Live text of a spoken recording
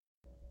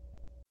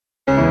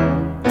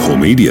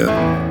media.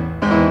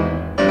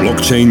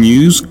 Blockchain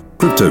news,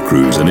 crypto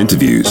crews, and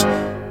interviews,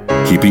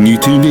 keeping you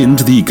tuned in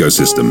to the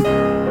ecosystem.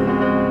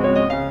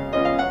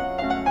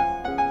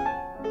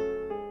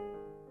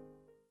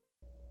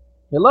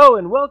 Hello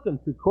and welcome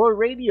to Core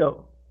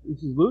Radio.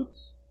 This is LooTz,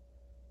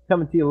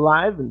 coming to you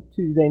live on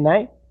Tuesday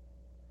night.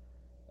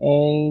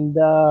 And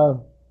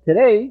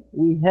today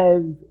we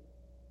have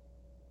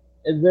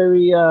a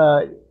very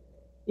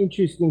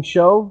interesting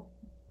show,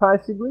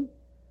 possibly.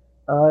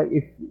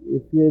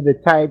 If you're the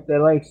type that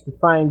likes to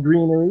find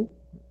greenery,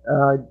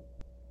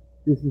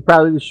 this is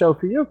probably the show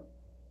for you.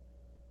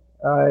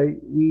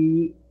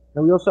 We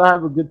also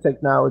have a good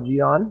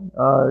technology on.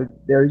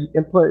 They're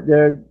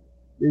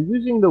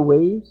using the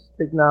Waves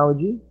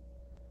technology,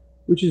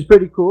 which is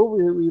pretty cool.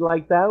 We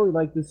like that. We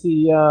like to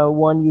see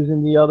one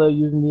using the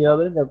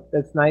other.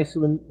 That's nice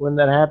when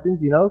that happens,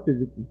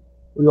 because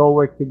we all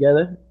work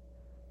together.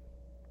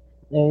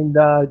 And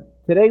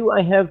today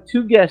I have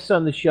two guests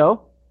on the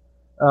show.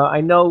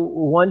 I know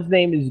one's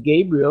name is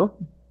Gabriel.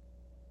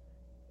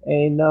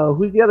 And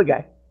who's the other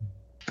guy?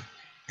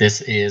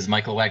 This is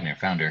Michael Wagner,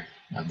 founder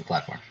of the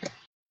platform.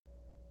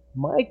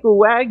 Michael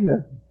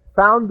Wagner,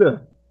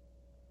 founder.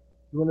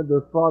 One of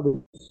the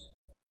fathers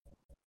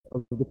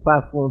of the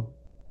platform.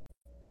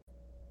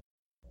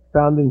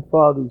 Founding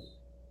fathers.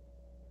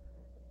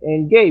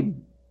 And Gabe,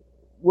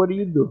 what do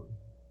you do?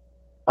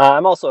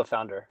 I'm also a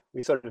founder.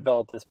 We sort of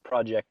developed this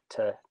project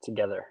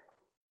together.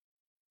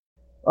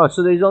 Oh,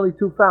 so there's only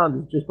two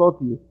founders, just both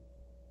of you?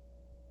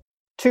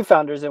 Two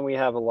founders, and we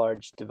have a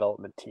large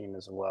development team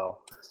as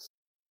well.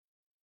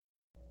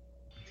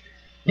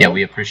 Yeah,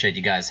 we appreciate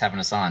you guys having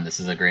us on. This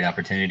is a great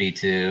opportunity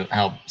to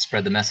help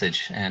spread the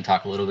message and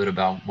talk a little bit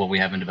about what we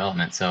have in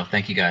development. So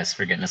thank you guys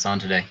for getting us on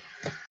today.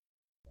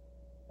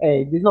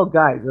 Hey, there's no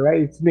guys, all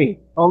right? It's me.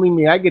 Only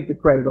me. I get the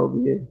credit over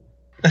here.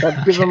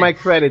 I'm giving my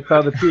credit to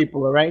other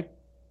people, all right?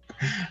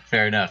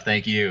 Fair enough.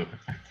 Thank you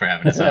for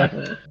having us on.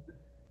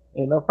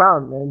 Hey, no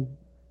problem, man.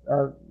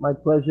 My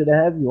pleasure to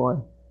have you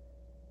on.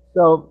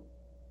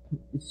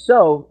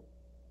 So,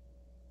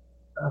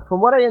 from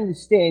what I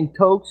understand,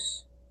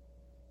 Tokes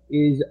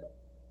is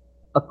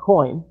a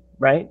coin,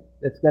 right?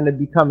 That's going to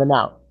be coming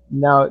out.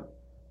 Now,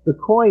 the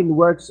coin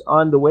works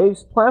on the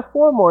Waves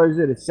platform, or is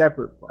it a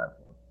separate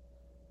platform?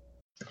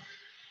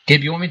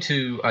 Gabe, you want me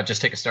to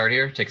just take a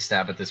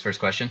stab at this first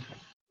question?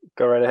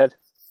 Go right ahead.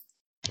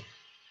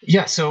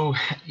 Yeah, so,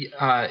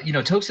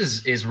 Tokes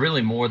is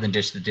really more than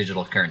just the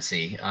digital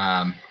currency.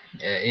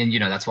 And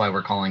that's why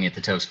we're calling it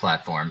the Tokes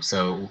platform.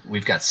 So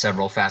we've got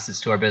several facets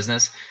to our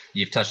business.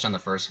 You've touched on the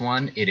first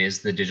one. It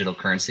is the digital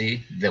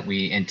currency that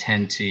we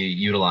intend to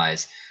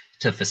utilize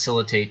to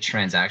facilitate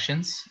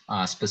transactions,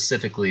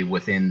 specifically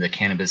within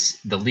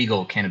the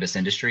legal cannabis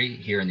industry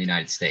here in the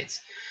United States.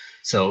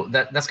 So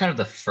that's kind of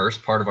the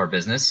first part of our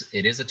business.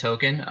 It is a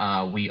token.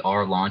 We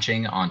are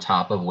launching on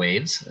top of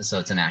Waves. So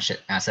it's an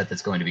asset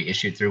that's going to be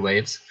issued through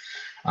Waves.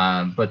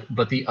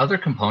 But the other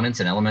components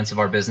and elements of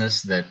our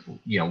business that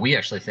we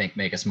actually think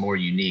make us more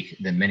unique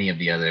than many of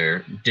the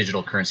other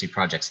digital currency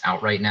projects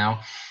out right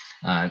now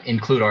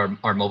include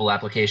our mobile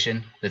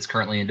application that's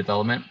currently in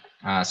development.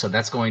 So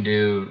that's going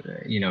to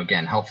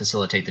again help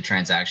facilitate the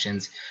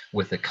transactions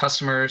with the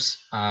customers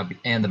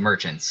and the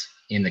merchants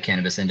in the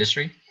cannabis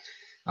industry.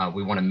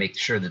 We want to make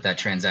sure that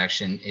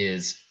transaction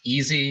is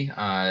easy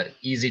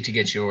to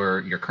get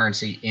your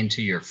currency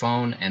into your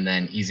phone, and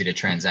then easy to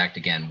transact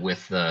again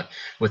with the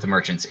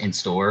merchants in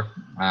store.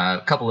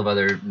 A couple of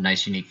other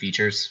nice unique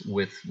features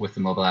with the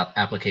mobile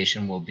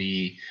application will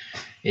be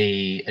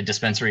a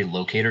dispensary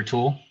locator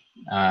tool,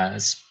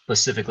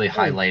 specifically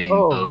highlighting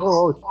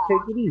those.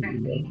 Take it easy,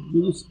 man.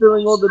 You're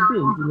spilling all the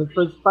beans in the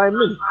first 5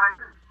 minutes.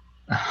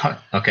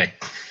 Okay.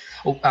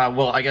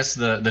 Well, I guess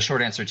the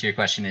short answer to your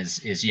question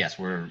is yes,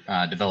 we're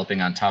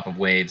developing on top of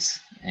Waves,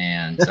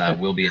 and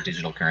will be a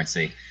digital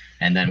currency.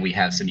 And then we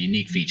have some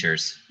unique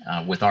features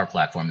with our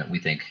platform that we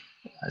think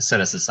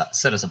set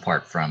us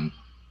apart from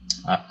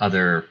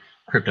other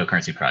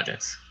cryptocurrency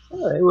projects.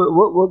 All right,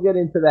 we'll get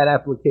into that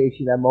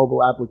application, that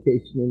mobile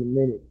application, in a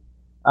minute.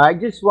 I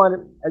just want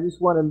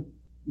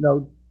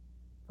to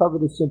cover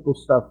the simple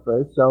stuff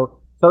first. So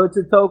it's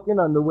a token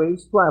on the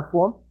Waves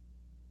platform,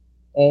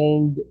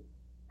 and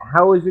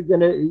how is it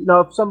going to,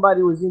 if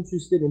somebody was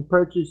interested in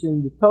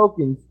purchasing the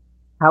tokens,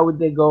 how would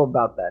they go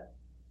about that?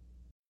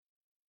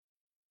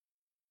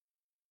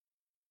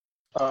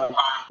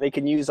 They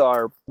can use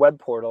our web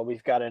portal.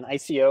 We've got an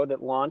ICO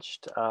that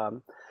launched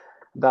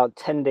about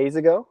 10 days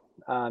ago.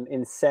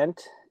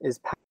 Incent is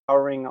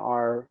powering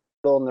our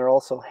portal, and they're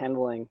also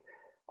handling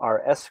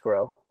our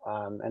escrow.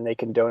 And they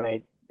can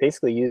donate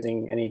basically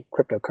using any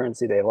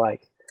cryptocurrency they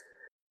like.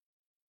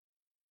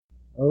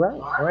 All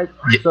right.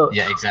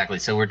 Yeah, exactly.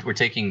 So we're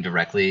taking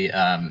directly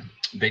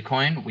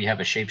Bitcoin. We have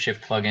a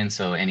Shapeshift plugin,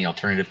 so any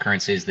alternative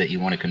currencies that you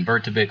want to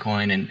convert to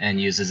Bitcoin and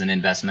use as an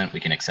investment,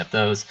 we can accept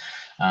those.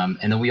 And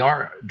then we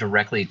are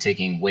directly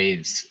taking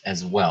Waves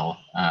as well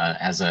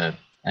as a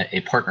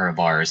partner of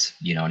ours,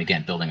 and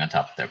again, building on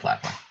top of their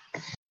platform.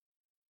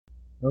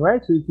 All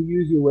right, so you can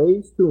use your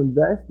Waves to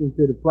invest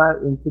into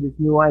this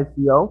new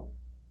ICO.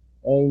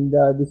 And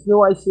this new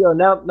ICO.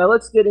 Now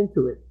let's get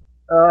into it.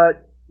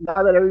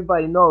 Now that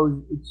everybody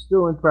knows, it's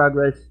still in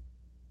progress.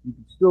 You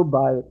can still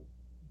buy it.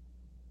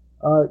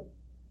 Uh,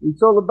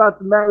 it's all about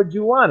the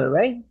marijuana,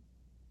 right?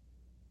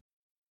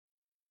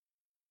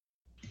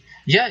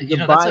 Yeah, You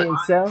can buy and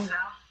sell.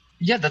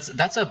 yeah,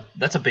 that's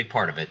a big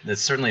part of it.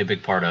 That's certainly a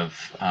big part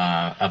of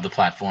the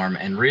platform,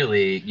 and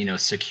really,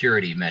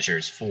 security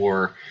measures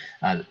for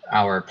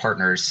our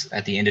partners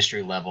at the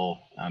industry level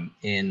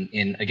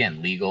in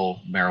again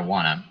legal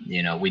marijuana.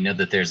 We know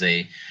that there's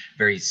a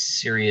very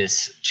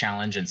serious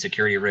challenge and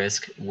security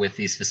risk with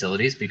these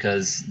facilities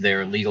because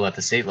they're legal at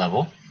the state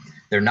level,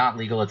 they're not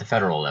legal at the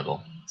federal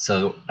level.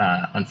 So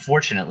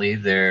unfortunately,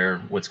 they're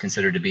what's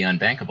considered to be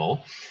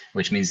unbankable,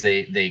 which means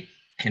they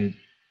can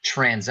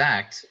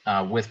transact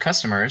with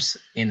customers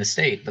in the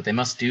state, but they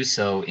must do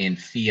so in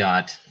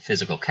fiat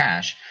physical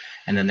cash,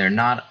 and then they're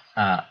not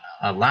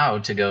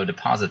allowed to go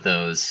deposit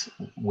those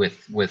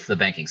with the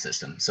banking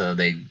system. So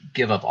they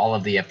give up all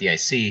of the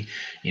FDIC,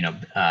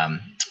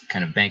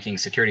 kind of banking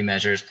security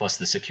measures, plus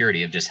the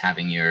security of just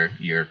having your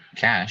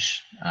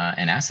cash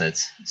and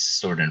assets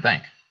stored in a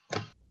bank.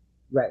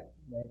 Right.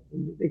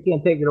 They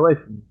can't take it away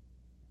from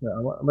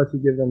you, unless you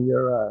give them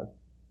your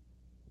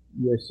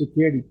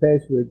security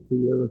password to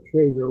your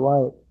Trezor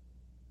wallet.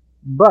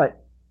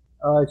 But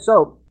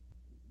so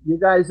you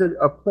guys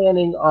are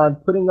planning on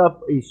putting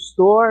up a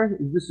store.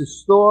 Is this a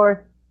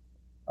store?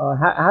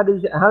 How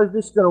is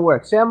this going to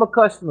work? Say I'm a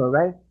customer,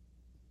 right?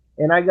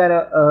 And I got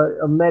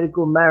a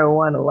medical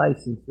marijuana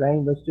license, right?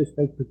 Let's just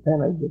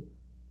pretend I did.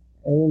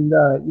 And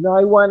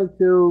I wanted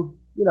to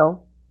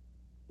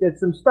get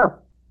some stuff.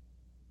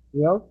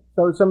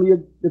 So some of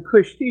the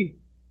Kush tea.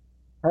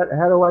 How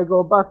do I go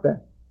about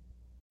that?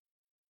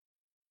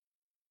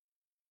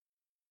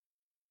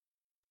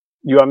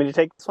 You want me to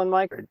take this one,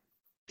 Mike?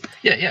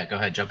 Yeah, go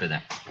ahead, jump in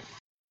there.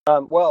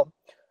 Well,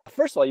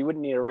 first of all, you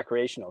wouldn't need a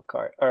recreational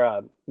card or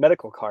a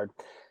medical card,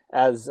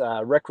 as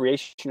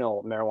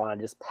recreational marijuana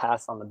just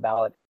passed on the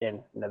ballot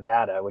in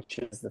Nevada, which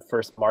is the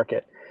first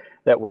market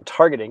that we're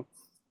targeting.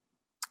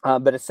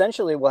 But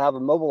essentially, we'll have a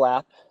mobile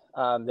app.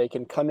 They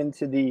can come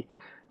into the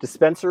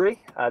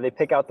dispensary. They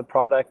pick out the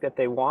product that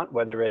they want,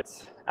 whether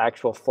it's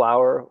actual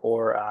flower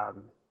or a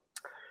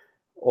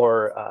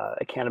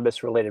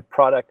cannabis-related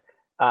product.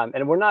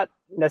 And we're not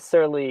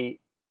necessarily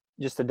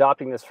just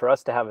adopting this for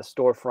us to have a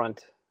storefront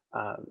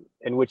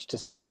in which to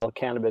sell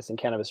cannabis and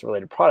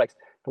cannabis-related products,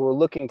 but we're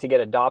looking to get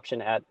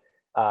adoption at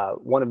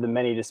one of the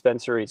many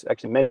dispensaries,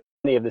 actually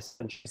many of the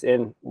dispensaries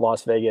in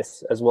Las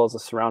Vegas, as well as the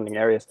surrounding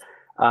areas.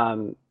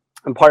 And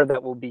part of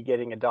that will be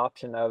getting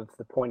adoption of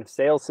the point of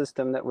sale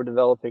system that we're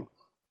developing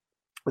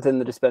within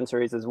the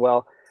dispensaries as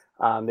well.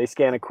 They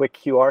scan a quick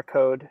QR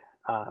code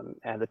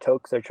and the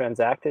tokes are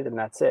transacted, and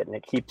that's it. And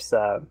it keeps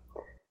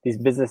these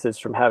businesses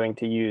from having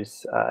to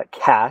use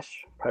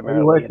cash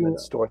primarily and then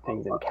store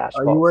things in cash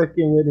vaults. Are you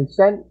working with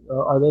Incent?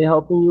 Are they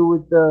helping you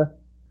with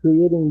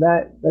creating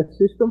that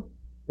system,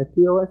 the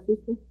POS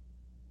system?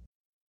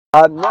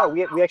 No,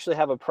 we actually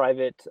have a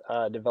private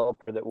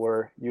developer that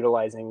we're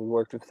utilizing. We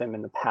worked with him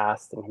in the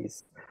past, and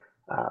he's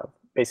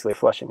basically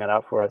fleshing that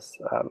out for us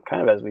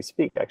kind of as we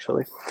speak,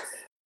 actually.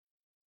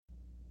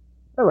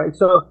 All right,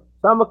 so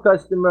I'm a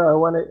customer. I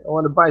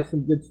want to buy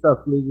some good stuff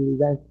legally.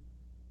 Then,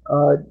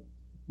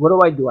 what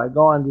do? I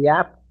go on the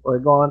app, or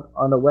I go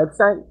on a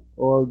website,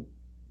 or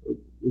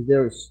is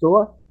there a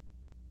store,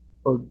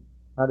 or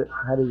how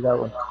does that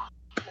work?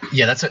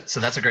 Yeah,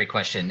 that's a great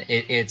question.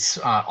 It's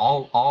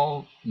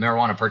all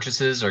marijuana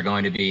purchases are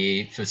going to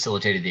be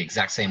facilitated the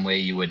exact same way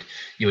you would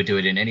do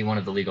it in any one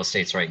of the legal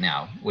states right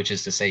now, which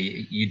is to say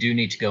you do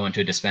need to go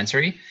into a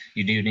dispensary.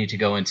 You do need to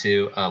go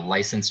into a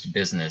licensed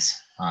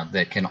business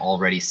that can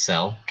already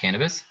sell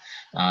cannabis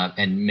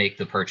and make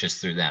the purchase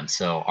through them.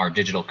 So our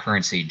digital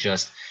currency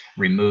just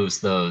removes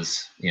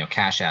those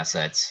cash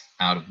assets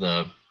out of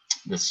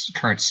this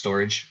current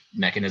storage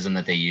mechanism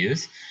that they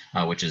use,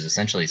 which is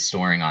essentially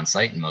storing on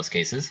site in most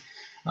cases,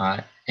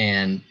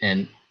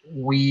 and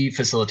we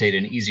facilitate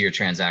an easier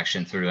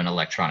transaction through an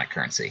electronic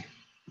currency.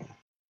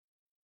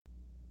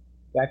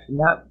 Gotcha.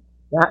 Now,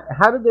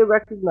 how do they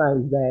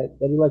recognize that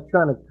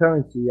electronic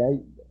currency? I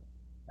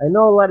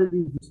know a lot of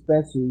these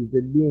dispensaries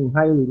are being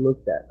highly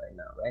looked at right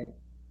now, right?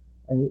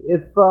 And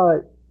if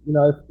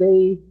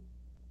they,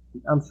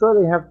 I'm sure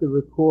they have to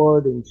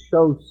record and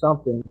show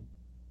something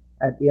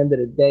at the end of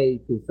the day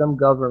to some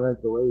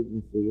governmental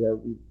agency that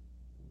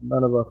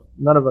none of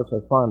us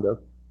are fond of.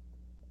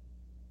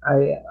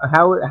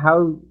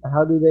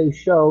 How do they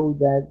show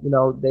that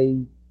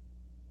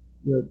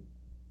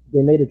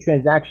they made a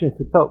transaction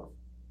for Tokes?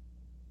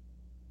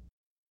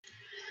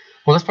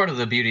 Well, that's part of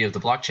the beauty of the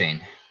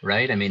blockchain,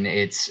 right? I mean,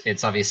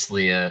 it's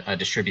obviously a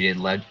distributed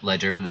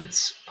ledger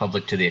that's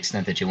public to the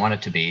extent that you want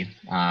it to be.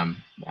 I'm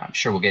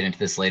sure we'll get into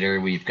this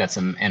later. We've got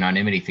some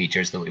anonymity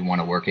features that we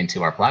want to work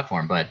into our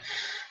platform, but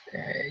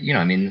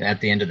I mean,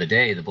 at the end of the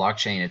day, the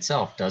blockchain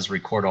itself does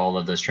record all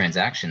of those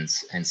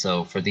transactions. And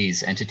so for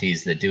these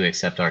entities that do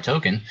accept our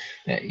token,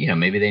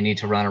 maybe they need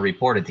to run a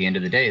report at the end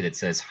of the day that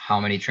says how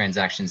many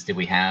transactions did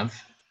we have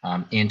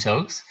in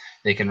Tokes.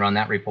 They can run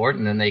that report,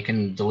 and then they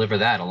can deliver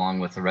that along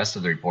with the rest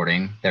of the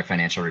reporting, their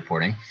financial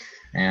reporting,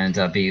 and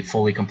be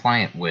fully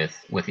compliant with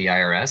the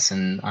IRS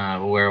and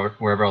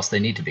wherever else they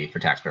need to be for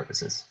tax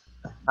purposes.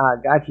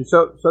 Got you.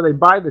 So they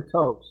buy the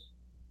Tokes,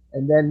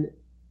 and then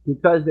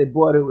because they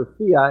bought it with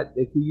fiat,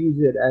 they can use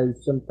it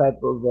as some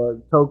type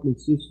of token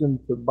system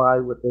to buy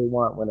what they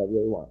want whenever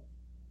they want.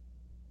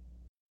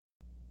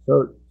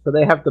 So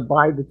they have to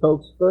buy the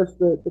Tokes first,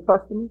 the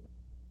customers,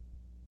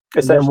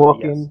 and then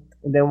walk in,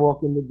 and then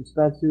walk in the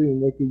dispensary,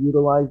 and they can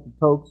utilize the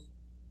Tokes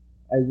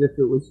as if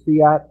it was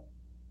fiat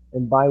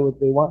and buy what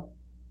they want.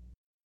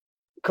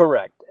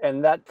 Correct.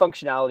 And that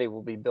functionality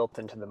will be built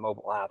into the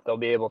mobile app. They'll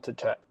be able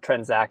to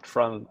transact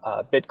from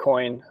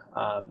Bitcoin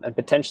and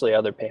potentially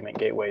other payment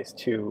gateways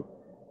to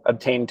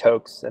obtain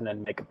Tokes and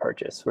then make a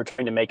purchase. We're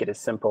trying to make it as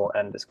simple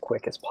and as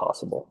quick as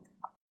possible.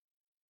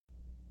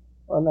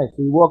 Oh, nice.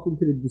 So you walk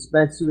into the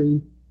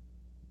dispensary,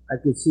 I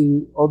can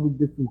see all the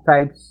different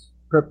types,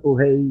 purple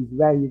haze,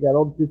 right? You got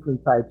all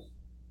different types.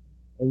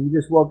 And you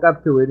just walk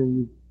up to it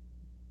and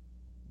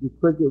you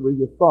click it with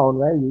your phone,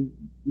 right?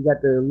 You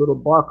got the little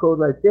barcode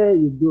right there.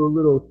 You do a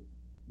little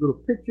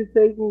picture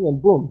taking,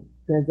 and boom,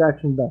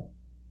 transaction done.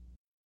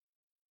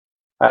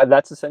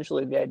 That's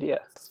essentially the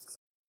idea.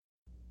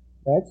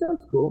 That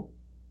sounds cool.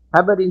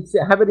 How about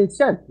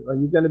incent? Are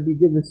you going to be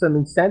giving some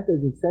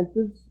incentives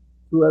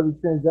through every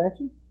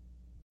transaction?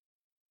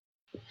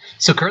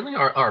 So currently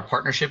our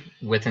partnership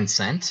with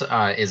Incent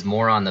is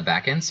more on the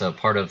back end. So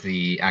part of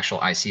the actual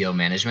ICO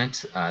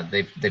management,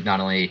 they've not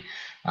only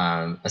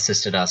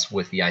assisted us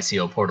with the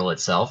ICO portal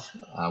itself,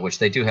 which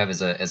they do have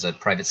as a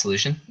private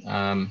solution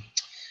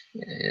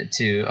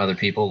to other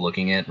people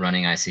looking at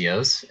running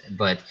ICOs,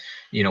 but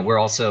we're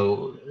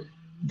also,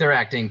 they're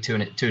acting to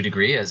a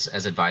degree as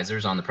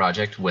advisors on the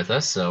project with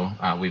us. So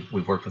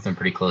we've worked with them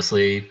pretty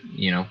closely,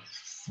 a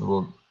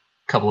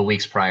couple of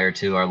weeks prior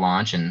to our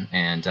launch,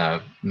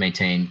 and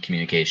maintain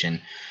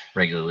communication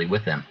regularly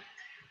with them.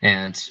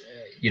 And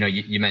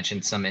you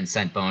mentioned some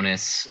incent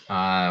bonus.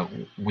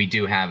 We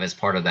do have, as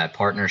part of that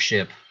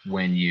partnership,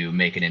 when you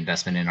make an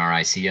investment in our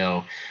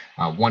ICO,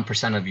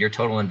 1% of your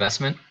total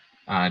investment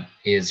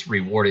is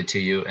rewarded to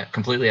you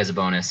completely as a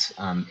bonus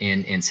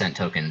in incent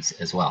tokens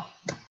as well.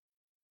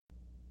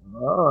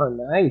 Oh,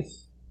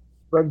 nice.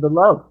 Spread the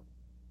love.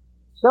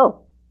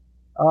 So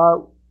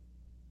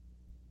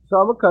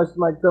I'm a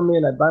customer. I come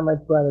in, I buy my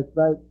product,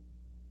 right?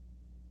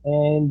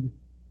 And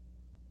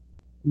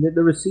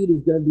the receipt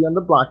is going to be on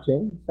the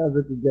blockchain. Sounds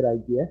like a good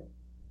idea.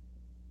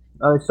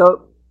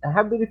 So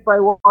how about if I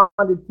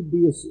wanted to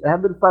be how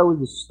about if I was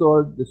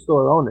the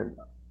store owner?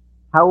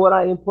 How would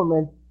I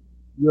implement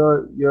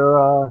your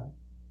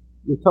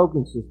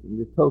token system,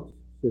 your Tokes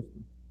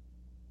system?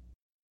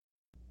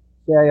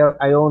 Say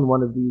I own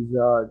one of these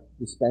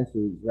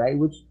dispensaries, right?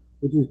 Which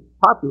is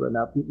popular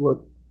now. People are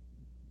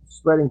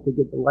spreading to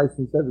get the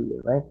license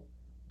everywhere, right?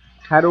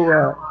 How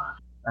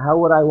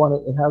would I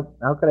want to?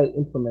 How could I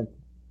implement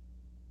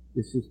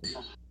this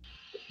system?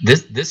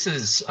 This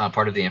is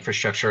part of the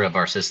infrastructure of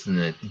our system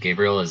that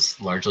Gabriel is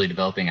largely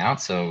developing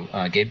out. So,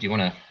 Gabe, do you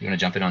want to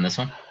jump in on this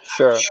one?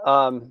 Sure.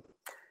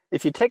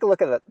 If you take a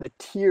look at the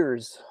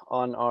tiers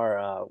on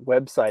our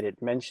website,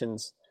 it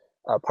mentions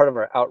part of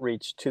our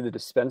outreach to the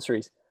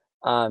dispensaries.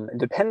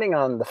 Depending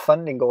on the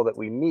funding goal that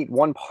we meet,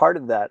 one part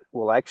of that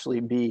will actually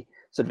be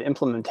sort of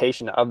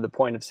implementation of the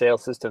point of sale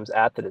systems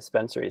at the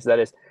dispensaries. That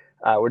is,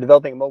 we're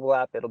developing a mobile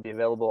app. It'll be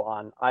available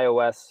on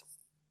iOS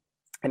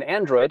and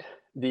Android.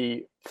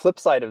 The flip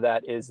side of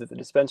that is that the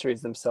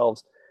dispensaries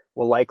themselves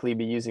will likely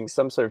be using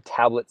some sort of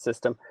tablet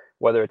system,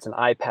 whether it's an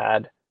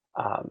iPad,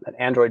 an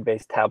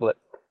Android-based tablet,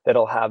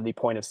 that'll have the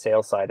point of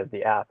sale side of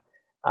the app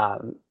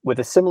with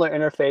a similar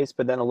interface,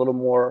 but then a little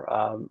more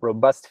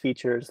robust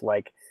features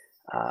like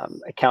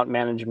account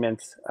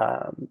management,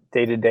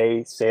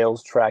 day-to-day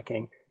sales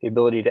tracking, the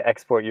ability to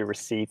export your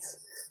receipts,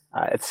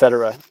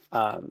 etc.,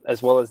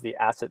 as well as the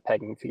asset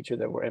pegging feature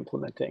that we're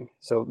implementing.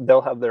 So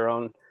they'll have their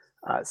own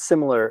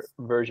similar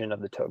version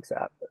of the Tokes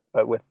app,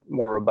 but with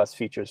more robust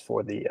features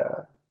for the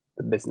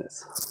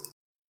business.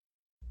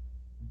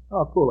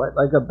 Oh, cool!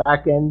 Like a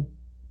back end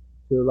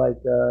to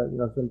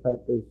some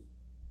type of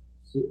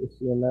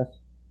CMS.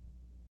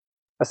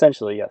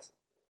 Essentially, yes.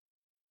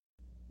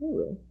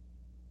 Anyway,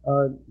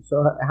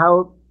 so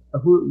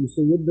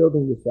so you're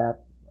building this app?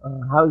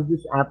 How is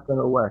this app going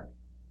to work?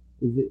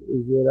 Is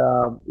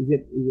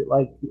it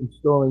like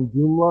installing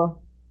Joomla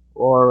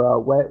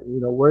or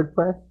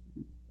WordPress?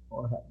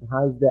 Or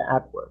how does the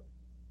app work?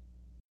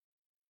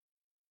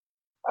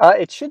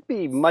 It should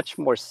be much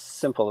more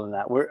simple than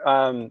that.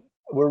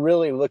 We're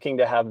really looking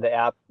to have the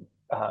app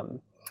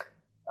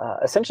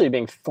essentially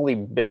being fully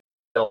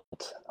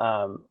built.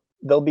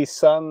 There'll be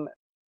some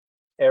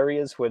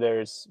areas where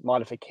there's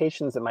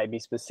modifications that might be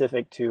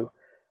specific to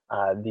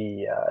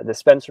the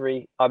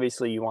dispensary.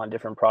 Obviously, you want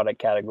different product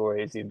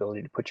categories, the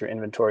ability to put your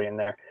inventory in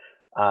there,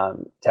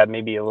 to have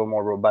maybe a little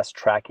more robust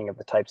tracking of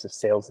the types of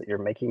sales that you're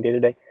making day to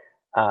day.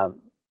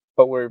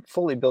 But we're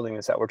fully building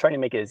this out. We're trying to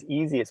make it as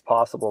easy as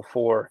possible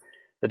for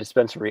the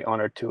dispensary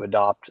owner to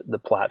adopt the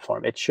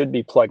platform. It should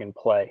be plug and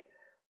play.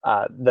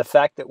 The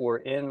fact that we're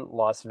in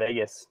Las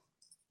Vegas,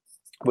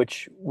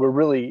 which we're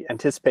really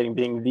anticipating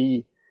being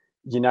the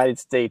United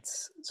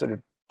States sort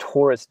of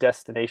tourist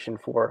destination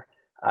for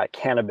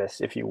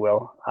cannabis, if you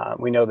will.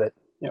 We know that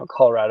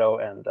Colorado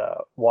and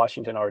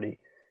Washington already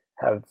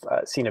have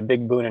seen a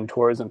big boon in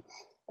tourism.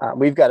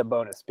 We've got a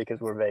bonus because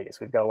we're Vegas.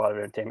 We've got a lot of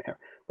entertainment here.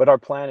 But our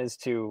plan is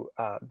to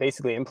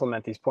basically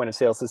implement these point of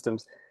sale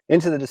systems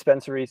into the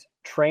dispensaries,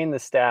 train the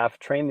staff,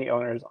 train the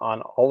owners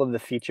on all of the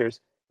features,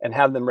 and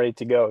have them ready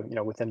to go,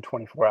 within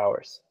 24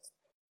 hours.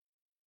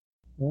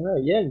 All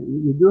right, yeah,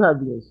 you do have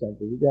the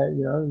incentive. You got,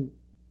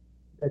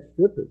 that's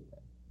strippers.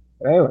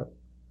 Anyway,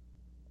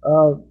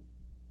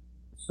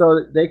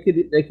 so they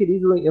could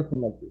easily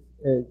implement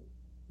this.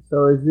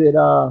 So is it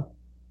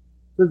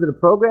a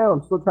program?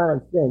 I'm still trying to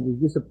understand.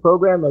 Is this a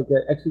program, like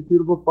an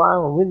executable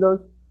file on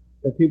Windows,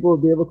 that people will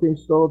be able to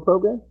install a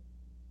program?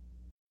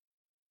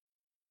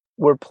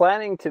 We're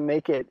planning to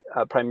make it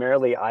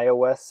primarily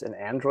iOS and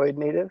Android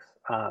native.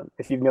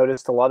 If you've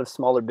noticed, a lot of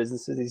smaller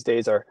businesses these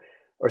days are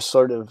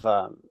sort of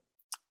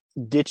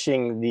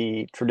ditching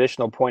the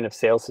traditional point of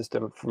sale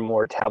system for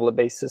more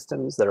tablet-based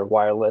systems that are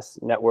wireless,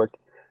 networked.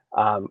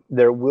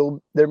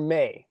 There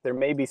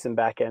may be some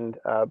back-end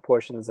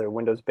portions that are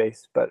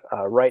Windows-based, but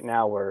right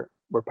now we're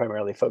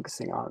primarily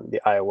focusing on the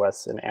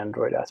iOS and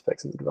Android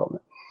aspects of the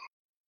development.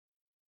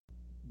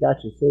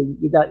 Gotcha. So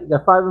you got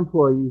 5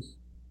 employees,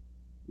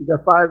 you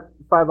got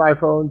five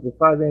iPhones or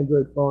 5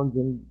 Android phones,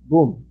 and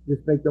boom,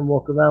 just make them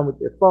walk around with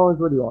their phones.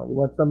 What do you want? You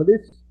want some of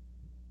this?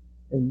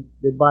 And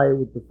they buy it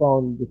with the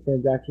phone. The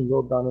transactions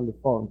all done on the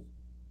phones.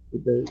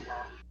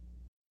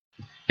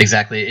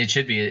 Exactly. It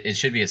should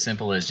be as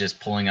simple as just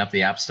pulling up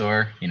the App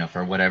Store,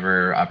 for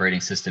whatever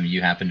operating system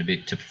you happen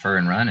to prefer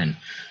and run, and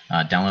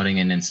downloading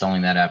and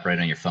installing that app right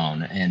on your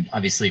phone. And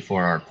obviously,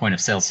 for our point of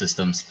sale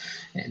systems,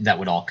 that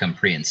would all come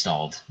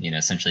pre-installed,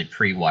 essentially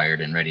pre-wired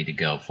and ready to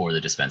go for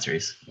the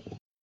dispensaries.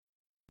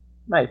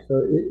 Nice.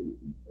 So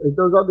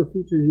those other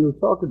features you were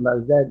talking about,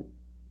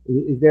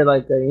 is there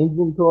like an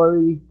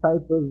inventory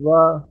type of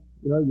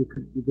you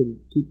could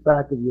keep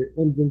track of your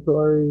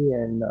inventory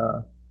and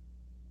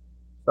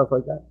stuff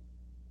like that?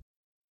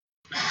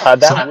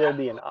 That will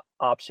be an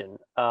option.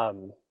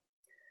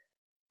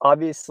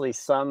 Obviously,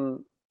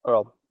 some,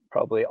 or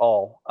probably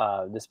all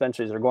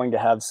dispensaries are going to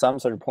have some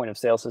sort of point of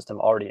sale system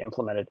already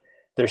implemented.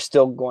 They're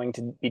still going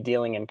to be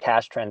dealing in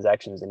cash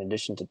transactions in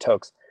addition to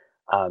Tokes.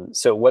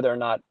 So whether or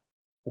not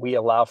we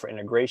allow for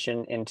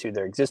integration into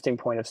their existing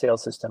point of sale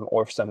system,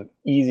 or some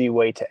easy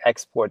way to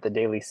export the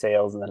daily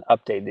sales and then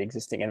update the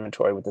existing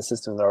inventory with the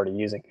system they're already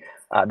using,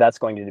 that's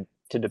going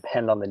to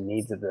depend on the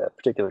needs of the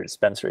particular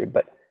dispensary.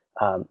 But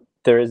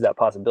there is that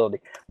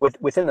possibility.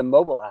 Within the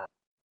mobile app,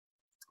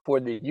 for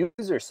the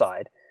user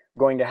side,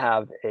 we're going to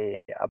have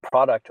a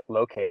product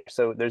locator.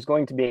 So there's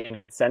going to be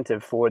an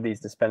incentive for these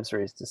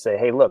dispensaries to say,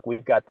 hey, look,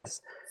 we've got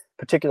this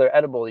particular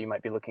edible you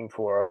might be looking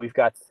for. Or we've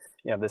got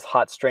this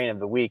hot strain of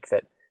the week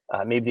that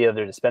maybe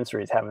other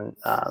dispensaries haven't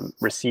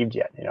received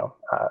yet.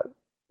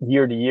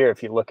 Year to year,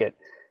 if you look at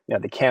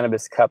the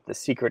cannabis cup, the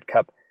secret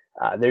cup,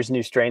 there's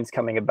new strains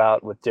coming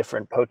about with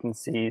different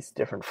potencies,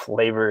 different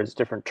flavors,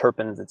 different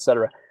terpenes,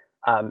 etc.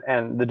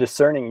 And the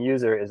discerning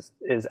user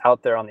is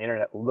out there on the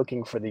internet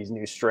looking for these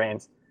new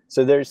strains.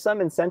 So there's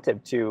some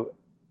incentive to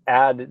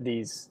add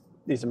these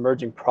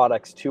emerging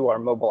products to our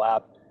mobile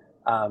app,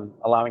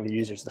 allowing the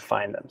users to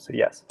find them. So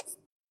yes.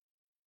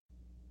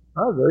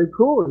 Oh, very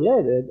cool. Yeah.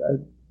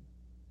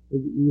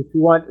 If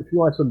you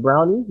want some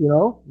brownies, you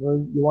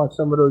want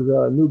some of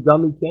those new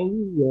gummy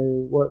candies,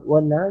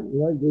 whatnot,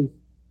 there's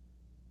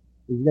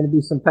going to be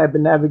some type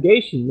of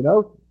navigation,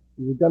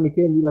 There's a gummy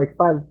candy like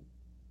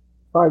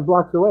five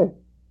blocks away.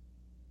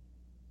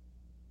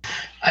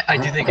 I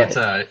do think it's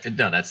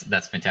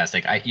that's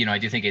fantastic. I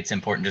do think it's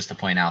important just to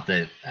point out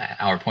that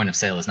our point of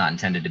sale is not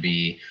intended to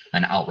be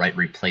an outright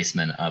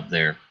replacement of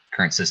their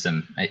current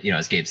system.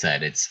 As Gabe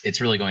said,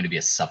 it's really going to be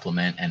a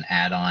supplement, an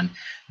add-on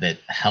that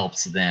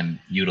helps them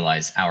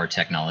utilize our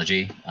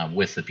technology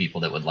with the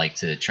people that would like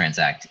to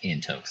transact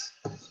in Tokes.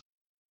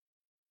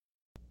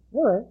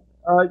 All right.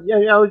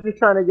 I was just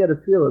trying to get a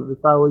feel of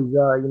if I was,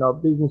 a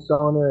business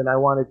owner and I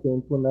wanted to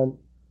implement,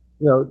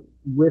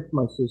 with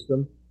my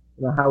system,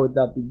 how would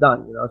that be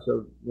done?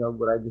 So,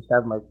 would I just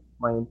have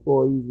my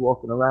employees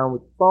walking around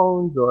with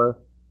phones, or,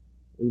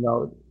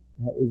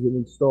 is it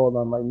installed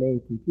on my main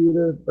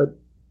computer? But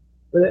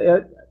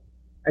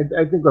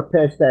I think we're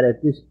past that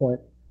at this point.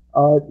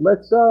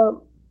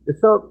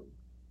 So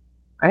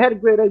I had a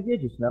great idea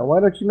just now.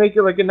 Why don't you make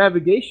it like a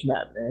navigation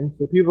app, man,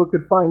 so people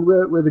could find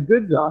where the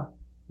goods are,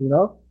 in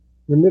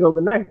the middle of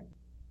the night.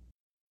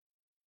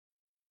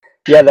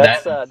 Yeah,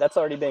 that's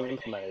already being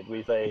implemented.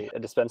 We've a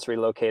dispensary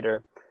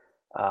locator,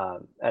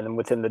 and then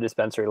within the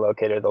dispensary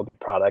locator, there'll be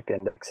product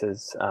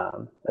indexes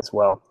as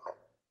well.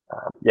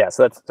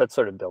 So that's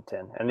sort of built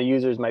in, and the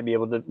users might be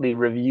able to leave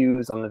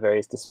reviews on the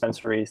various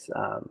dispensaries.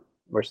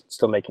 We're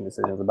still making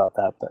decisions about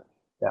that, but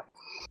yeah.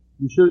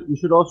 You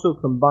should also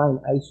combine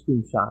ice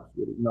cream shops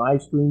with it.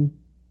 Ice cream,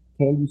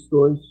 candy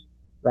stores.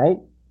 right?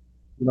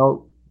 You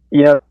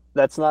know,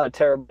 That's not a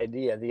terrible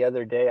idea. The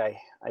other day,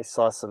 I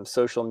saw some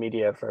social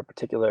media for a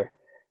particular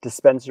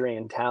dispensary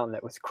in town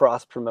that was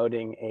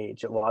cross-promoting a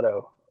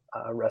gelato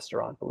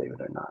restaurant, believe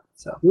it or not.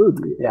 So, dude,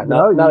 yeah, you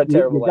know, not a you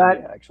terrible got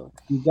idea, actually.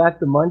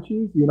 the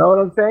munchies. You know what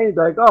I'm saying? It's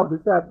like, oh,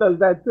 this app does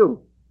that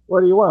too.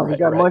 What do you want? We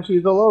got Right.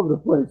 munchies all over the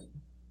place.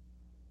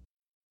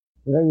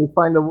 And then you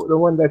find the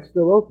one that's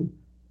still open.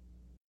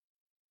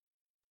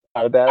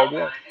 Not a bad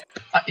idea.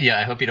 Yeah,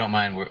 I hope you don't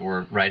mind.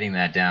 We're writing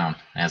that down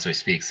as we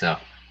speak, so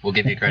we'll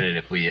give you credit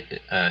if we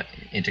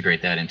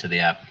integrate that into the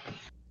app.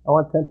 I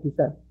want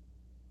 10%.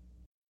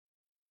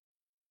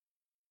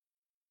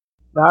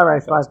 All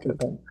right, Sounds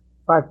 5%.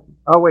 5.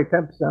 Oh wait,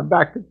 10%.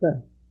 Back to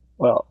 10.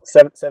 Well,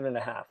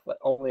 7.5, but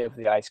only of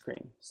the ice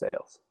cream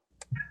sales.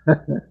 All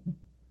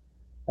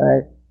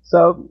right.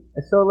 So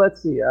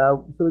let's see.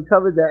 So we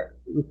covered that.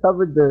 We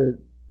covered the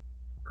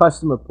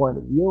customer point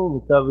of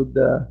view. We covered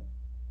the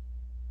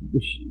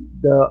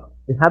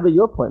how about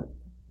your point?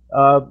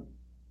 So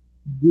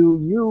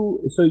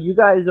you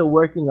guys are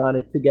working on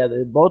it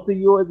together. Both of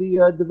you are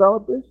the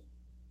developers.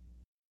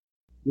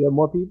 You have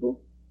more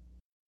people.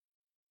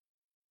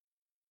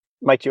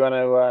 Mike, do you want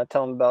to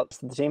tell them about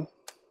the team?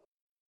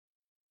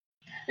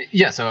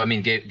 Yeah, so I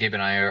mean, Gabe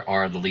and I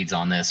are the leads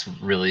on this.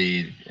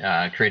 Really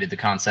created the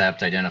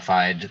concept,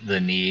 identified the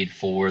need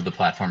for the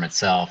platform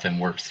itself, and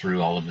worked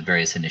through all of the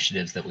various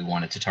initiatives that we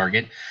wanted to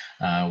target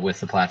with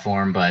the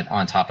platform. But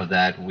on top of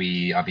that,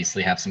 we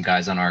obviously have some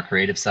guys on our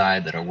creative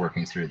side that are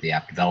working through the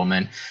app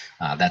development.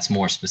 That's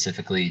more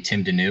specifically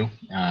Tim Denew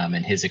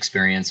and his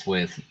experience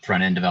with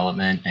front-end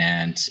development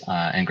and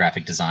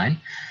graphic design.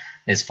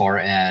 As far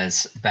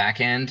as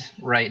backend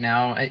right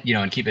now,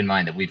 and keep in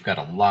mind that we've got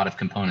a lot of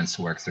components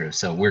to work through,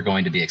 so we're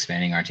going to be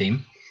expanding our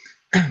team.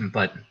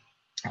 But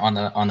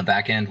on the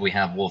back end, we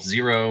have Wolf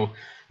Zero.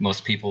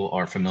 Most people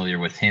are familiar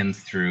with him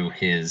through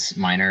his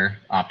minor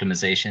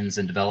optimizations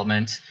and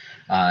development.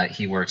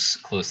 He works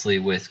closely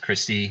with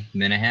Christy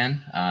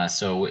Minahan,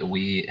 so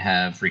we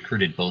have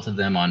recruited both of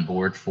them on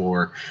board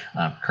for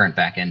current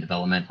backend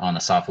development on the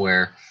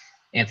software.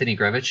 Anthony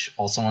Grevich,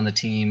 also on the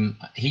team,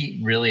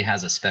 he really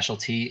has a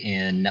specialty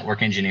in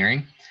network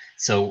engineering.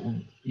 So,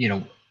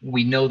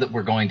 we know that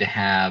we're going to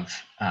have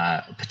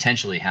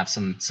potentially have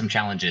some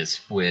challenges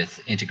with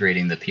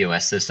integrating the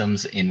POS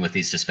systems in with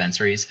these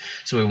dispensaries.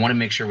 So we want to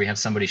make sure we have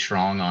somebody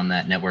strong on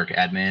that network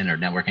admin or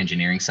network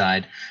engineering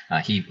side.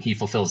 He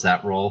fulfills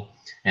that role.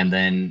 And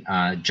then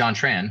John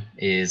Tran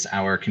is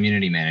our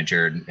community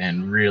manager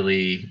and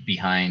really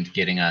behind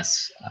getting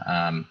us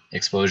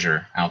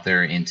exposure out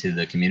there into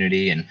the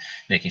community and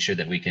making sure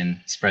that we can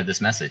spread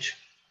this message.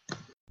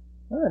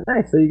 Oh,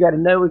 nice. So you got a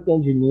network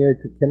engineer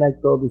to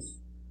connect all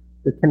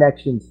the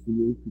connections to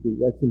you, because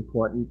that's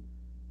important.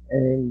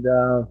 And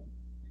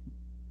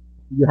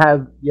you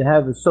have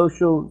a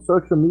social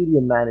media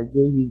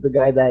manager. He's the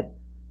guy that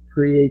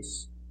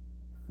creates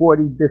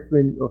 40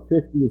 different or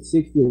 50 or 60,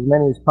 as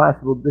many as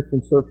possible,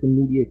 different social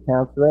media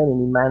accounts, right?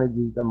 And he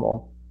manages them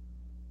all.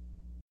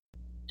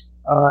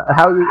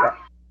 How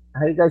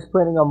are you guys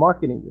planning on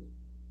marketing this?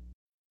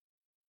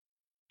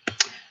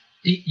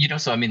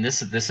 So I mean,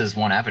 this is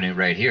one avenue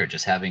right here,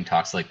 just having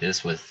talks like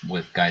this with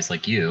guys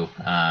like you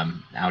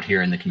out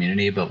here in the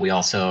community. But we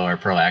also are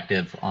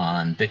proactive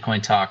on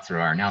Bitcoin Talk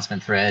through our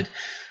announcement thread.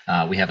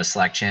 We have a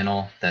Slack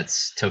channel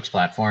that's Tokes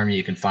platform.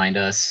 You can find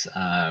us.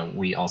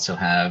 We also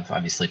have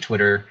obviously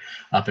Twitter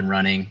up and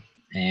running,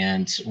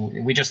 and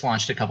we just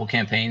launched a couple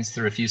campaigns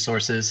through a few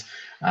sources.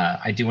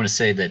 I do want to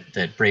say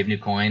that Brave New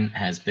Coin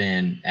has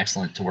been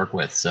excellent to work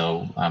with.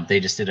 So they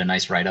just did a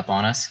nice write-up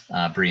on us.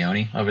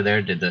 Brioni over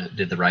there did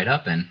the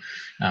write-up, and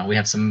we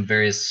have some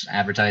various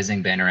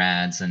advertising, banner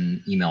ads,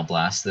 and email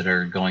blasts that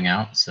are going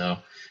out. So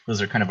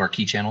those are kind of our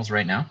key channels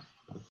right now.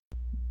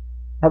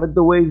 How about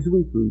the Waves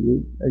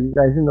Weekly? Are you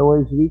guys in the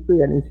Waves Weekly?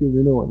 I didn't see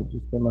the new one. It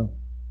just came out.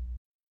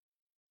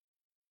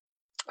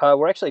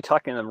 We're actually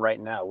talking to them right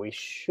now. We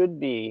should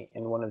be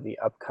in one of the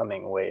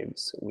upcoming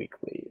Waves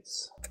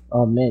Weeklies.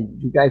 Oh man,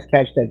 did you guys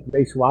catch that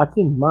Grace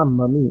Watson?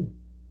 Mamma mia.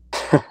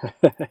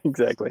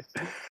 Exactly.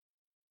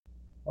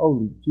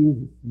 Holy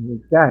Jesus.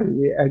 God,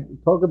 I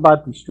talk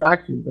about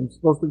distractions. I'm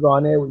supposed to go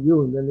on air with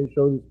you, and then they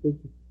show this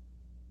picture.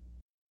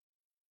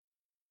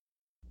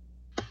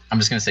 I'm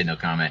just going to say no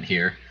comment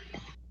here.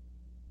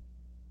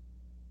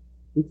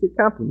 It's a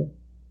compliment.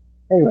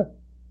 Anyway,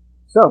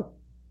 so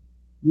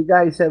you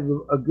guys have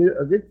a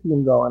good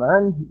team going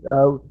on.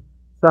 So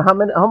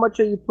how much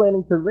are you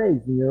planning to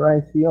raise in your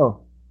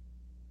ICO?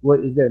 What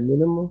is that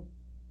minimum?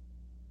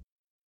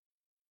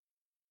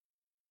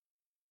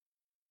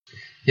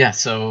 Yeah,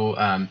 so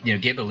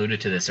Gabe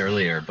alluded to this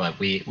earlier, but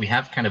we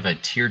have kind of a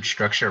tiered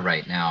structure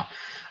right now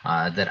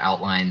that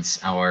outlines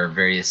our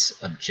various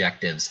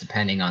objectives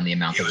depending on the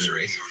amount that we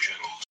raise.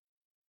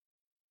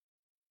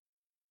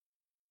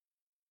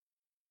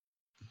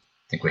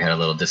 think we had a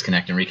little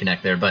disconnect and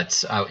reconnect there, but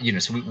so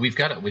we've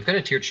got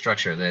a tiered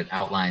structure that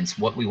outlines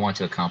what we want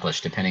to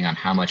accomplish depending on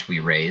how much we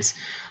raise.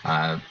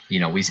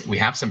 We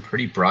have some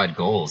pretty broad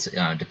goals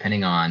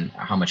depending on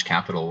how much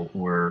capital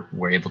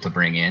we're able to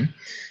bring in.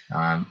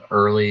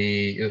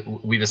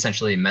 We've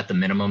essentially met the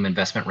minimum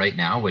investment right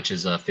now, which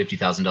is a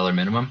 $50,000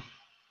 minimum.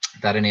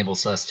 That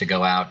enables us to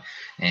go out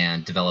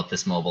and develop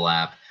this mobile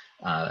app,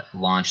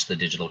 launch the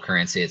digital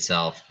currency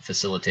itself,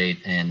 facilitate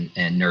and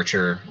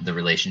nurture the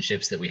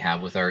relationships that we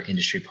have with our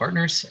industry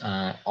partners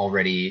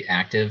already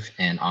active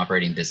and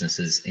operating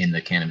businesses in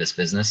the cannabis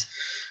business.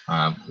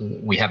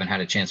 We haven't had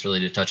a chance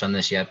really to touch on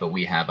this yet, but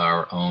we have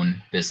our own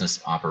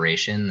business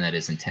operation that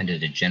is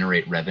intended to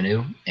generate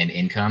revenue and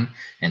income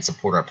and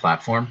support our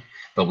platform.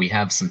 But we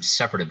have some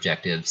separate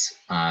objectives,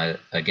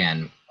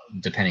 again,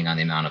 depending on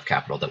the amount of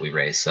capital that we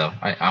raise. So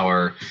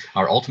our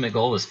ultimate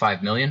goal is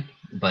 5 million.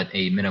 But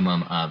a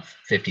minimum of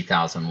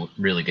 50,000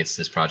 really gets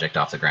this project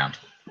off the ground.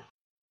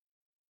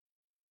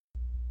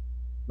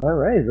 All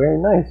right, very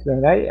nice,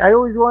 man. I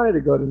always wanted to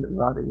go to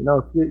Nevada.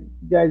 If you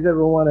guys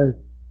ever want to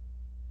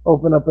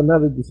open up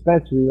another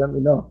dispensary, let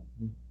me know.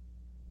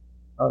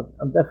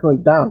 I'm definitely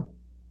down.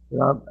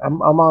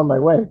 I'm on my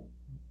way.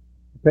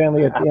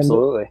 Apparently, at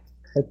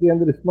the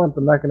end of this month,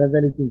 I'm not going to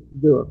have anything to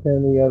do.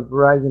 Apparently,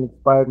 Verizon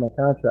expired my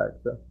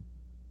contract, so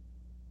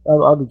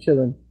I'll be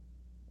chilling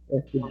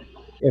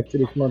after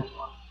this month.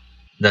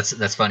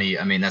 That's funny.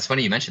 I mean, that's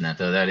funny you mentioned that,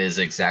 though. That is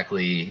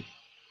exactly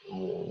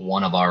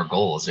one of our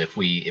goals. If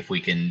we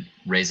can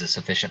raise a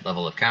sufficient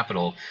level of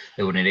capital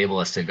that would enable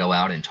us to go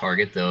out and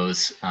target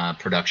those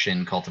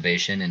production,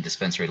 cultivation, and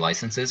dispensary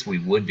licenses, we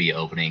would be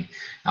opening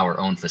our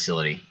own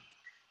facility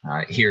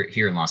here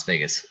in Las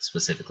Vegas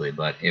specifically.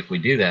 But if we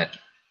do that,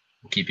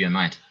 we'll keep you in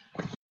mind.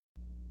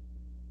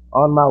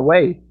 On my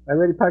way. I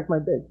already packed my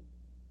bag.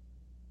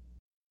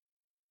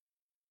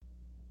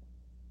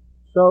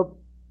 So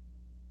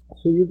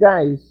you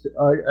guys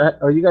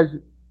you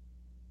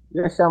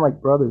guys sound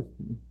like brothers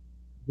to me.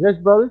 You guys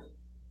brothers?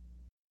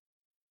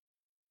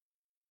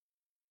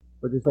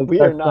 Or just like we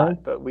are not, friends?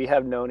 But we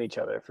have known each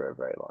other for a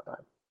very long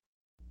time.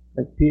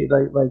 Like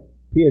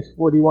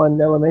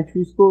PS41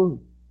 elementary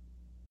school?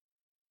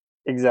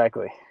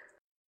 Exactly.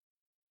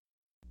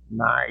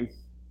 Nice.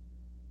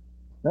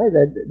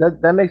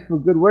 That makes for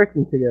good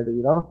working together,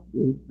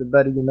 the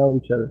better you know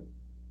each other.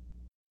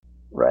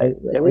 Right.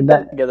 Yeah, we've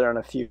been together on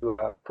a few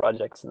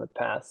projects in the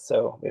past,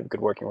 so we have a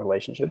good working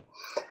relationship.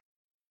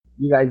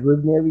 You guys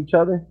live near each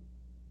other?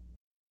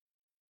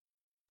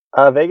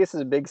 Vegas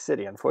is a big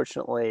city.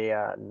 Unfortunately,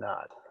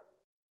 not.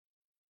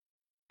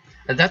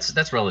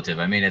 That's relative.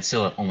 I mean, it's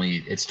still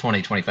it's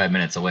 20, 25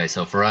 minutes away.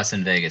 So for us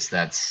in Vegas,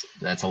 that's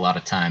a lot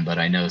of time. But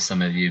I know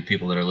some of you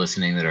people that are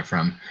listening that are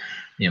from,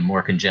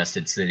 more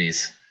congested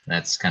cities,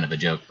 that's kind of a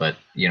joke. But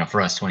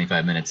for us,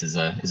 25 minutes is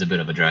a bit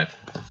of a drive.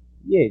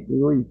 Yeah,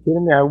 dude, are you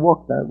kidding me? I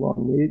walk that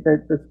long.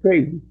 That's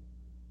crazy.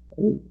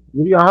 You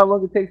know how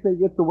long it takes me to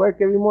get to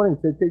work every morning?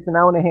 So it takes an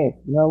hour and a half.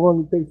 You know how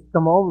long it takes to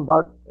come home?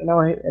 About an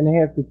hour and a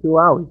half to 2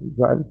 hours of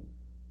driving.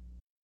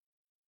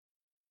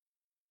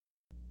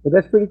 But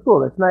that's pretty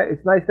cool. It's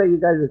nice that you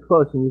guys are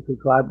close and you can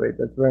collaborate.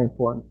 That's very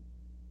important.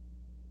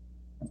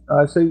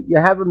 So you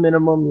have a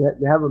minimum,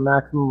 you have a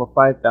maximum of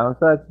 5,000.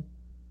 So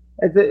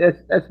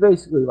that's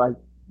basically like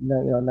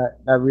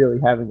not really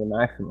having a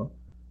maximum.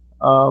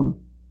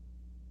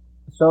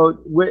 So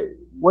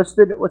what's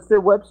the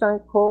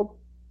website called?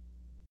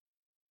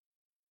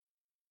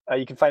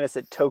 You can find us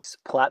at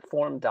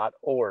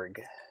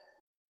tokesplatform.org.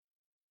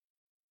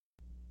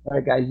 All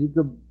right, guys, you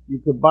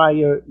could buy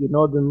your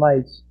Northern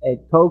Lights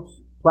at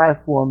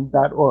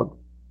tokesplatform.org.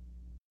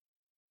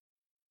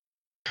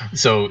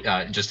 So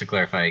just to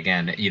clarify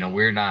again,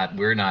 we're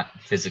not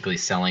physically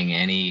selling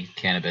any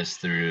cannabis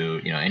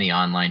through any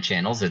online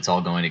channels. It's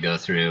all going to go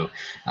through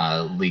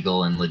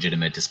legal and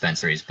legitimate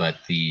dispensaries. But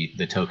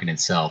the token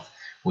itself,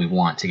 we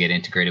want to get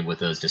integrated with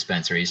those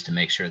dispensaries to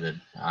make sure that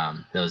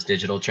those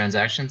digital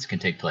transactions can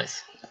take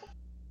place.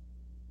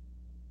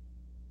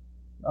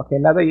 Okay,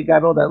 now that you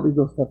got all that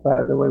legal stuff out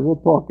of the way, we'll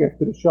talk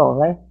after the show,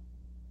 right?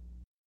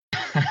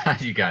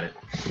 You got it.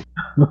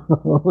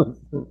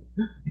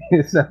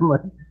 You sound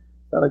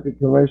like a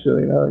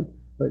commercial,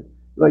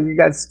 like you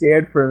got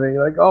scared for me.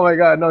 Like, oh my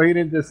God, no, he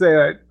didn't just say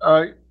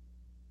that.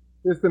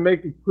 Just to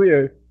make it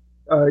clear,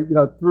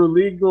 through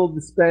legal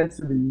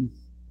dispensaries,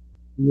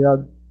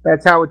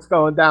 that's how it's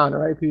going down, all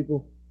right,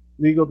 people?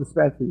 Legal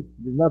dispensaries.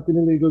 There's nothing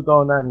illegal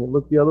going on here.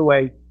 Look the other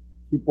way.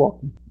 Keep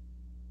walking.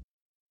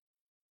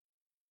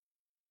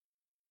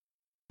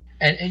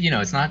 And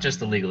it's not just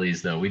the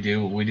legalese though. We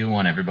do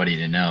want everybody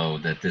to know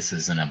that this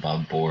is an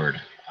above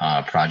board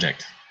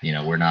project.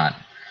 We're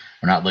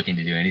not looking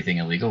to do anything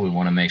illegal. We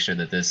want to make sure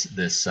that this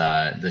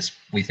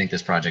we think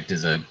this project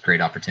is a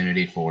great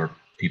opportunity for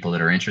people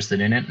that are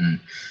interested in it, and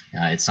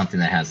it's something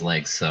that has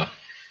legs. So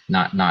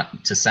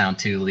not to sound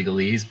too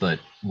legalese, but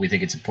we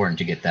think it's important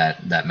to get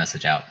that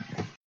message out.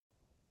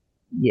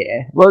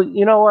 Yeah. Well,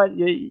 you know what?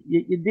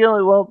 You're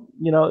dealing,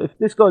 if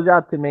this goes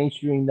out to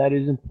mainstream, that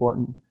is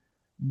important.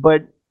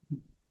 But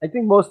I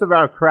think most of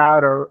our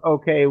crowd are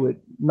okay with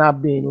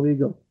not being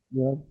legal.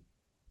 You know,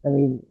 I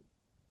mean,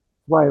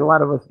 why a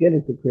lot of us get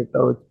into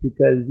crypto. It's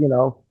because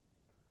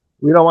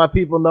we don't want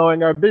people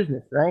knowing our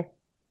business, right?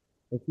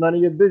 It's none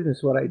of your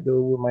business what I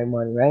do with my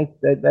money, right?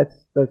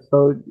 That's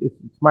so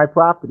it's my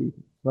property.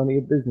 It's none of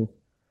your business.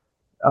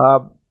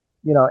 Uh,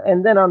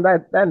 and then on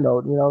that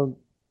note,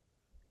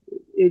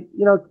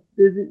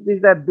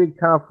 there's that big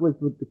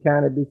conflict with the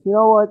cannabis. You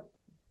know what?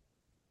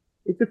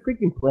 It's a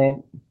freaking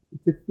plant.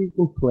 It's a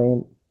freaking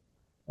plant.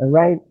 All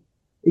right.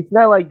 It's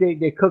not like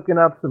they're cooking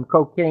up some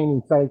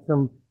cocaine inside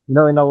some,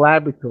 in a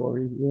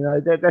laboratory.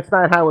 That's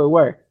not how it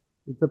works.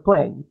 It's a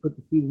plant. You put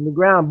the seed in the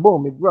ground,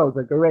 boom, it grows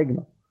like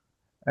oregano.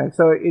 And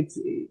so it's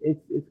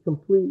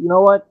complete. You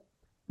know what?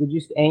 They're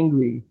just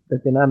angry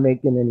that they're not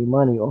making any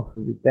money off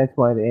of it. That's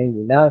why they're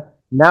angry.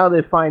 Now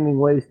they're finding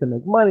ways to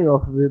make money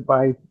off of it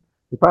by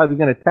they're probably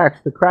going to tax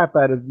the crap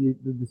out of the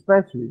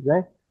dispensaries,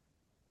 right?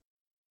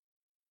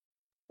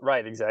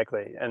 Right,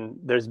 exactly. And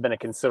there's been a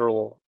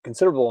considerable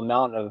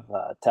amount of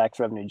tax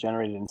revenue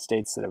generated in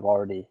states that have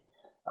already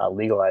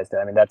legalized it.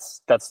 I mean,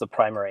 that's the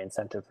primary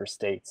incentive for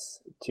states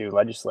to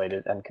legislate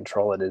it and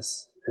control it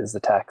is the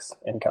tax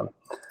income.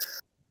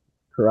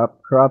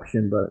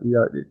 Corruption, but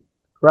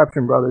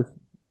corruption, brothers.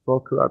 It's all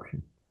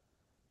corruption.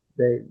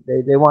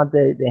 They want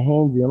their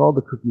hands in all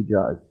the cookie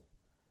jars.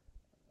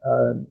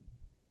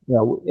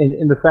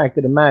 In the fact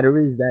of the matter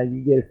is that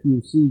you get a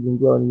few seeds and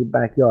grow in your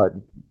backyard.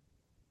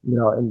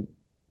 And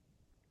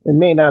it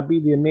may not be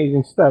the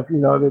amazing stuff,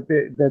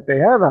 that they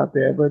have out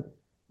there, but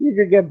you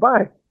could get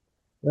by.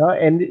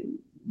 And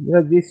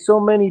there's so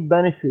many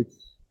benefits,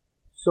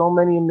 so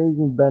many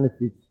amazing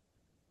benefits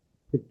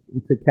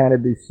to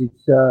cannabis.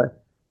 It's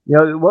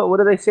what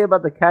do they say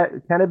about the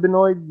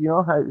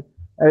cannabinoids?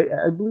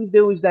 I believe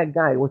there was that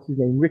guy. What's his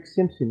name? Rick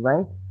Simpson,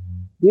 right?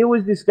 There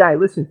was this guy.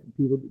 Listen,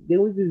 people. There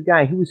was this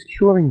guy. He was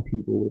curing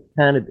people with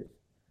cannabis,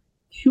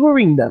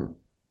 curing them.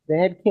 They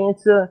had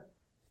cancer,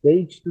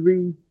 stage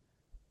 3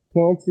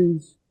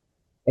 cancers,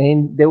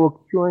 and they were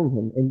curing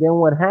him. And then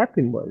what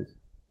happened was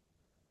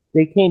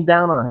they came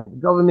down on him.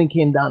 The government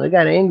came down. They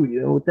got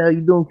angry. What the hell are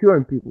you doing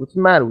curing people? What's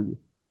the matter with you?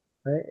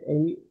 Right?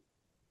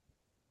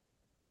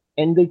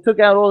 And they took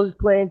out all his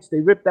plants. They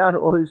ripped out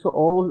all his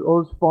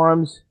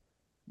farms,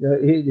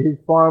 his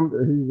farm,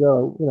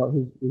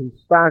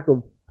 his stock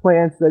of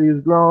plants that he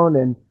was growing,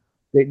 and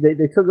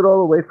they took it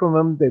all away from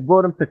him. They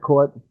brought him to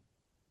court.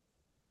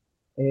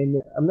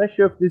 And I'm not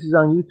sure if this is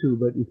on YouTube,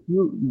 but if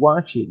you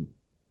watch it,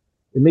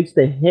 it makes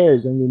the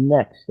hairs on your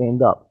neck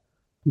stand up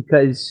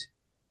because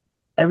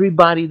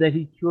everybody that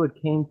he cured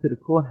came to the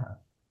courthouse.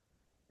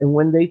 And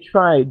when they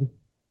tried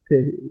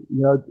to,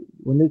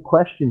 when they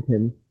questioned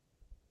him,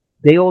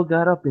 they all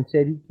got up and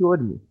said, he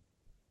cured me.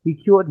 He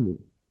cured me.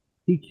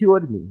 He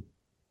cured me.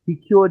 He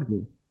cured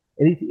me.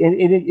 And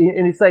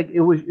it's like,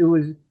 it was,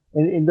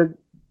 and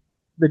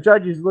the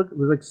judges was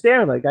like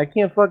staring like, I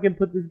can't fucking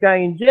put this guy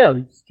in jail.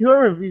 He's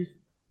curing.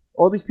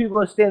 All these people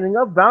are standing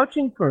up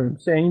vouching for him,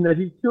 saying that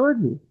he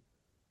cured me.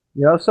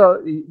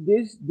 So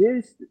this,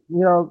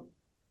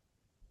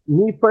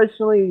 me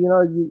personally,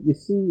 you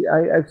see,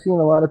 I've seen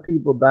a lot of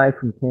people die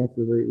from cancer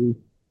lately.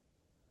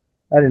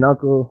 I had an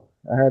uncle.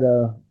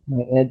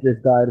 My aunt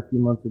just died a few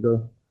months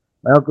ago.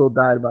 My uncle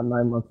died about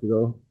 9 months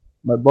ago.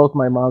 Both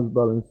my mom's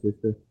brother and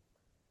sister.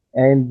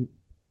 And,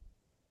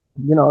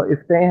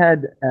 if they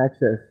had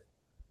access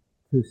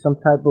to some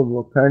type of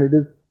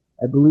alternative,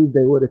 I believe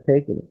they would have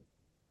taken it.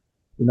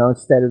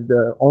 Instead of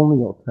the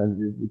only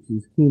alternative, which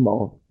is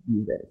chemo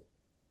these days.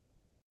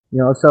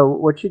 So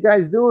what you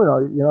guys doing,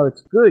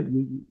 it's good.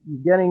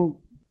 You're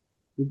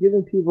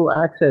giving people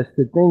access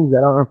to things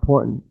that are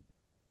important.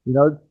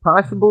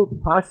 Possible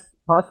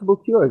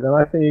cures. I'm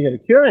not saying you're going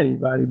to cure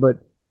anybody,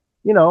 but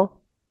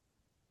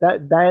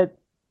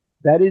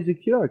that is a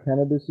cure.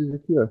 Cannabis is a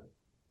cure.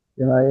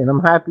 And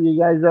I'm happy you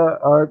guys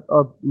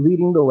are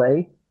leading the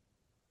way.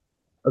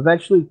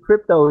 Eventually,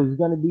 crypto is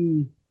going to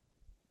be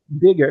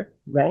bigger,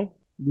 right?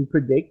 We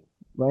predict.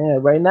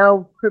 Right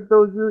now,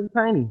 crypto is really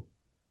tiny.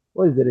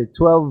 What is it? A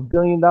 $12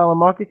 billion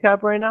market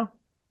cap right now?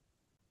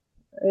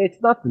 It's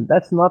nothing.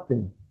 That's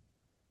nothing.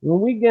 When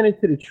we get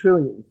into the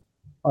trillions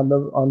on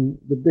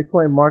the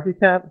Bitcoin market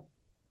cap,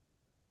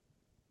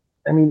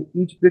 I mean,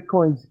 each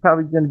Bitcoin is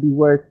probably going to be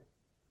worth,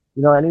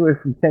 anywhere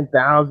from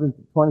 10,000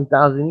 to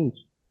 20,000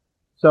 each.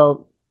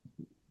 So,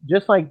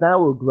 just like that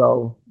will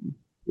grow,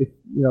 if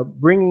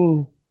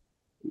bringing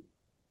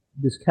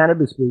this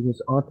cannabis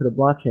business onto the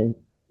blockchain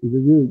is a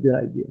really good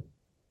idea.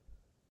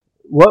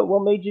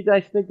 What made you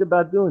guys think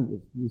about doing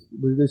this?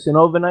 Was this an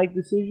overnight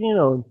decision,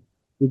 or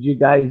did you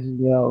guys,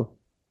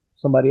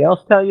 somebody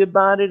else tell you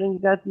about it and you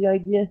got the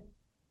idea?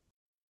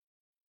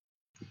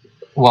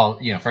 Well,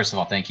 first of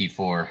all, thank you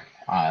for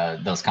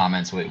those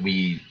comments.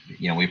 We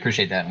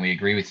appreciate that, and we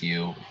agree with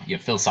you.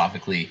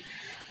 Philosophically,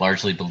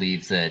 largely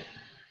believe that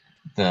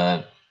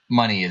the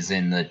money is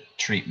in the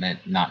treatment,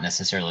 not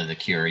necessarily the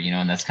cure.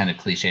 And that's kind of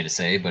cliche to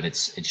say, but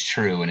it's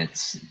true, and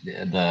it's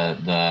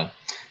the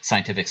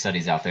scientific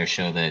studies out there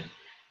show that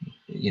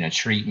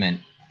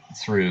treatment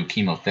through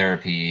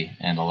chemotherapy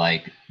and the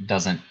like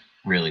doesn't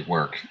really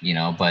work,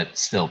 but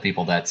still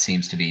people that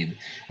seems to be,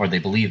 or they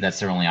believe that's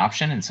their only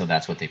option, and so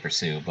that's what they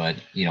pursue. But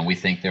we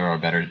think there are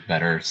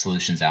better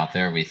solutions out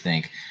there. We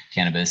think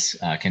cannabis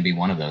can be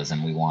one of those,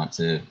 and we want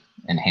to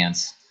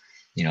enhance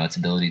its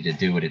ability to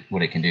do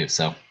what it can do.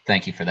 So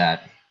thank you for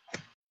that.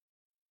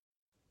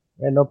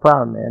 Yeah, no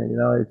problem, man.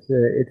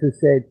 It's a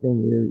sad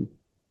thing.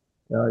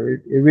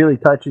 It really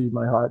touches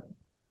my heart.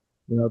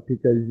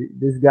 Because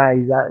this guy,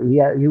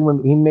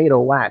 he made a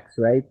wax,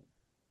 right?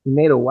 He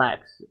made a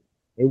wax.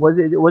 It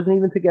wasn't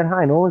even to get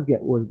high. No one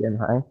was getting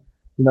high.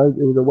 It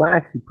was a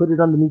wax. He put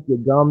it underneath your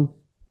gums,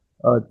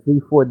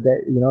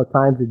 3-4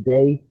 times a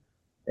day,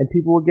 and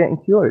people were getting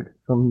cured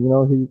from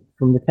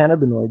from the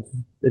cannabinoids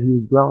that he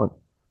was growing.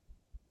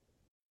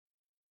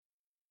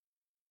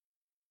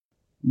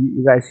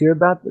 You guys hear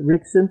about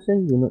Rick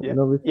Simpson? Yeah.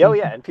 Rick Oh Simpson?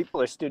 yeah, and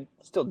people are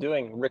still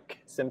doing Rick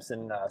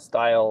Simpson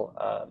style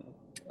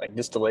like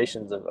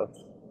distillations of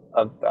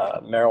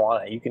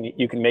marijuana.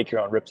 You can make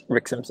your own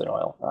Rick Simpson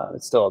oil.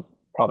 It's still a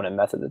prominent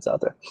method that's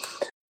out there.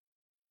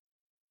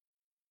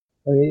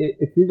 I mean,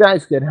 if you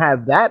guys could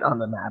have that on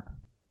the map,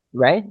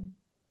 right?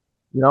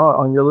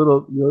 On your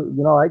little,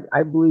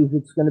 I believe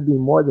it's going to be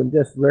more than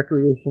just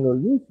recreational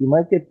use. You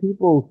might get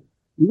people,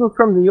 even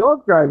from New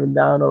York, driving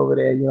down over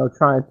there,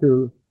 trying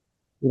to,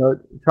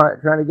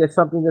 trying to get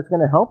something that's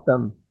going to help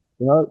them,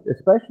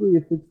 especially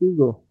if it's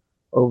legal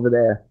over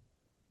there.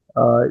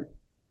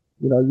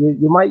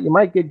 You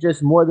might get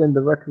just more than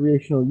the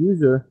recreational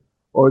user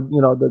or,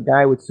 the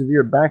guy with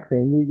severe back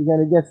pain. You're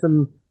going to get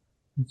some,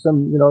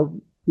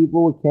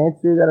 people with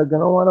cancer that are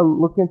going to want to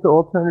look into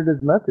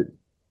alternative methods.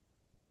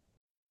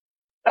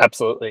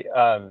 Absolutely.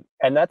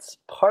 And that's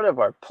part of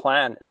our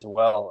plan as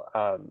well.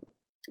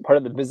 Part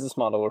of the business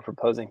model we're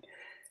proposing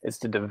is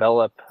to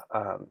develop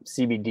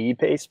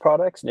CBD-based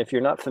products. And if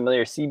you're not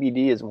familiar,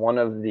 CBD is one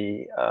of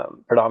the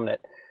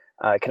predominant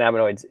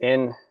cannabinoids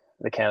in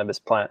the cannabis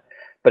plant,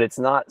 but it's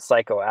not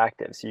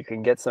psychoactive. So you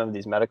can get some of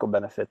these medical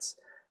benefits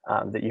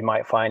that you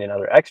might find in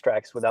other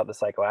extracts without the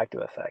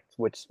psychoactive effect,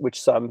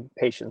 which some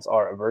patients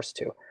are averse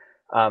to.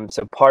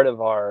 So part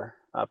of our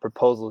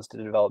proposal is to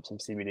develop some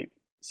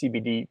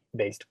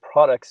CBD-based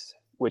products,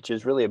 which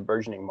is really a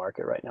burgeoning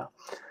market right now.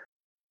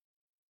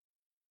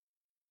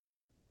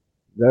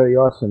 Very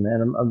awesome,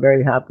 man. I'm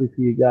very happy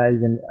for you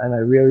guys, and I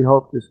really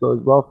hope this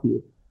goes well for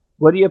you.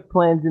 What are your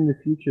plans in the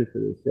future for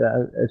this,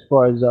 as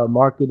far as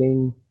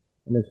marketing,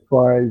 and as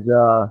far as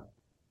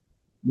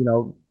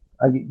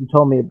you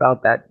told me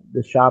about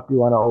the shop you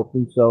want to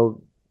open.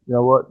 So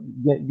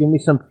give me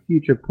some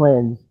future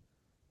plans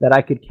that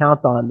I could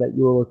count on that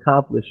you will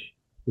accomplish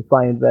if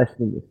I invest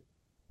in this.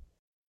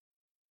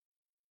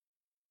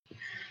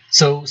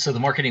 So the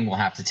marketing will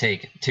have to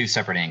take two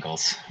separate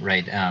angles,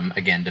 right?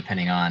 Again,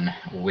 depending on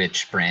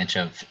which branch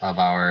of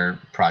our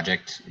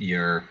project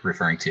you're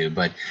referring to.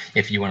 But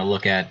if you want to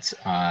look at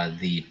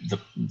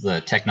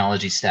the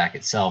technology stack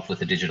itself with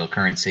the digital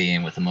currency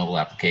and with the mobile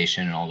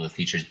application and all the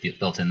features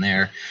built in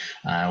there,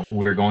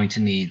 we're going to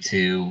need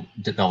to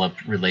develop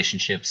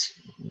relationships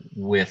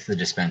with the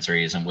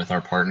dispensaries and with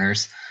our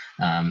partners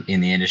in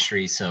the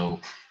industry.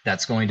 So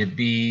that's going to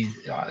be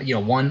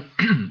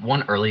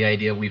one early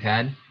idea we've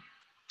had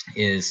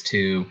is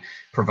to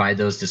provide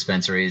those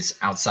dispensaries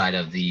outside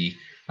of the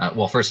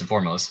first and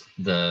foremost,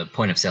 the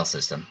point of sale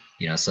system.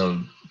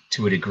 So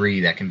to a degree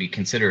that can be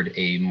considered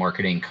a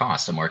marketing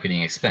cost, a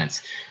marketing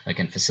expense,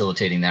 again,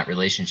 facilitating that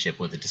relationship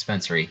with the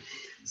dispensary.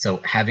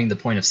 So having the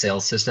point of sale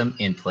system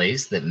in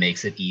place that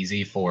makes it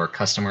easy for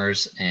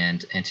customers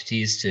and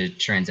entities to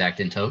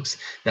transact in Tokes,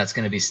 that's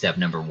going to be step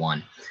number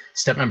one.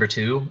 Step number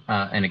two,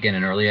 and again,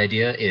 an early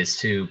idea, is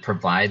to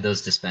provide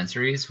those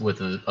dispensaries with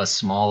a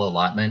small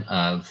allotment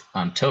of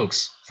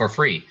Tokes for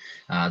free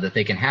that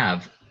they can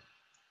have,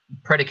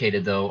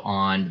 predicated though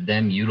on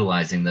them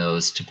utilizing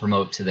those to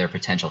promote to their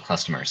potential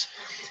customers.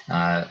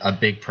 A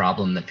big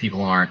problem that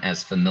people aren't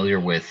as familiar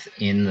with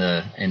in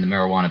the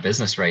marijuana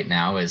business right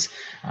now is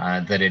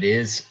that it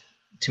is,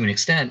 to an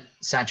extent,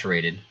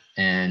 saturated,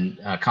 and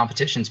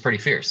competition is pretty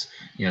fierce.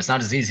 It's not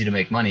as easy to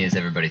make money as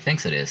everybody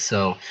thinks it is.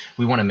 So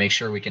we want to make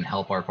sure we can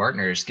help our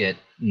partners get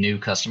new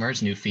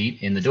customers, new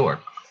feet in the door.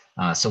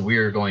 So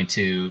we're going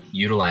to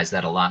utilize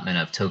that allotment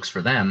of Tokes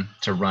for them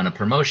to run a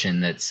promotion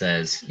that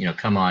says,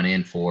 come on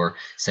in for,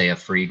 say, a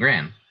free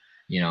gram.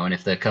 And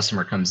if the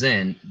customer comes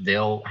in,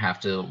 they'll have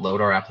to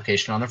load our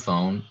application on their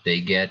phone. They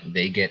get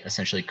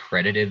essentially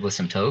credited with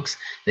some Tokes.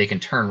 They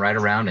can turn right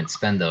around and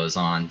spend those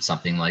on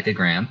something like a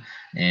gram,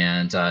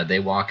 and they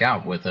walk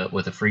out with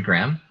a free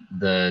gram.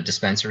 The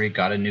dispensary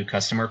got a new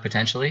customer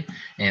potentially,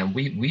 and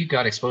we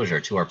got exposure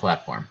to our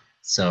platform.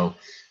 So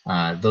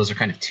those are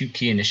kind of two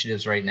key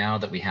initiatives right now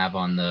that we have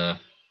on the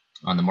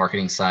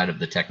marketing side of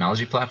the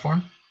technology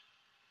platform.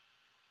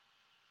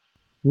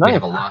 Nice. We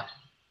have a lot.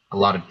 a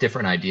lot of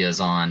different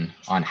ideas on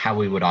how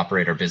we would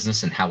operate our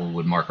business and how we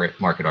would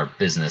market our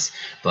business.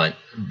 But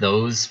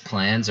those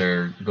plans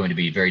are going to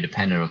be very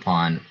dependent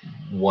upon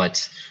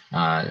what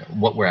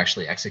we're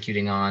actually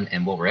executing on,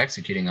 and what we're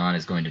executing on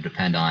is going to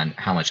depend on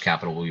how much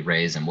capital we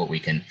raise and what we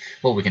can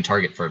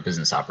target for a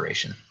business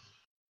operation.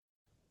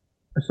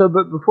 So,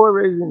 but before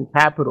raising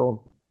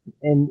capital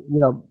and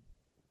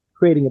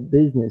creating a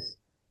business,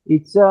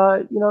 it's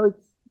it's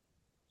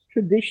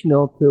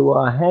traditional to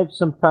have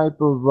some type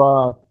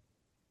of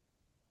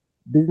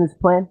business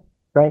plan,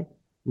 right?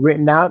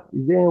 Written out.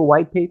 Is there a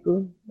white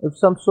paper of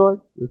some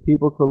sort where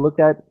people could look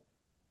at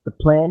the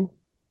plan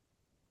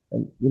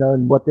and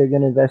and what they're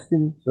going to invest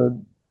in?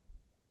 So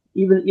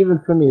even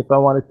for me, if I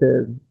wanted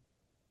to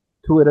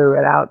Twitter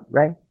it out,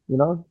 right?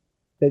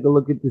 Take a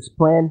look at this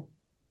plan.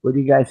 What do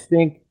you guys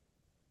think?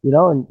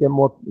 And get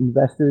more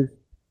investors.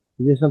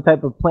 Is there some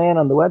type of plan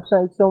on the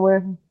website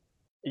somewhere?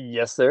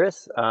 Yes, there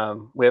is.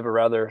 We have a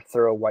rather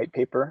thorough white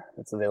paper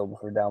that's available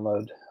for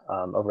download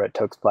over at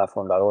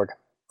tokesplatform.org.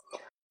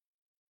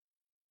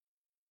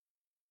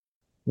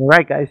 All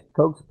right, guys,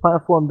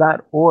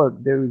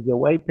 tokesplatform.org. There is a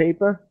white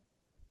paper.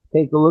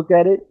 Take a look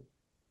at it.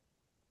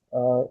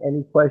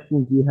 Any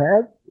questions you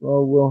have,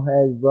 we'll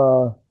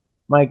have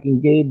Mike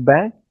and Gabe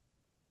back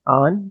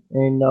on,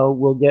 and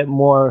we'll get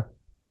more,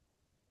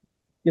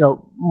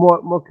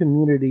 more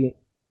community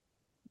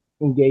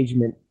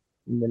engagement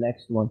in the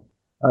next one.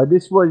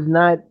 This was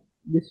not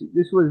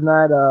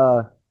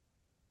a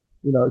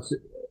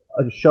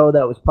show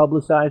that was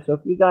publicized. So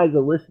if you guys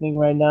are listening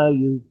right now,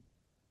 you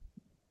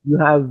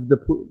have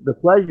the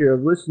pleasure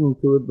of listening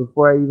to it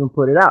before I even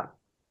put it out.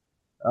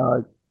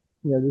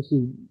 This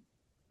is,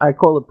 I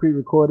call it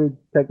pre-recorded.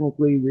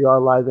 Technically, we are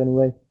live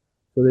anyway,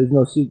 so there's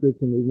no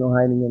secrets and there's no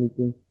hiding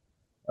anything.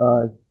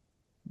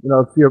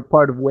 If you're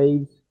part of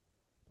Waves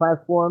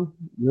platform,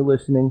 you're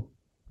listening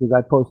because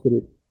I posted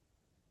it.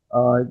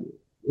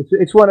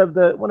 It's one of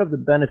the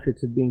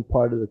benefits of being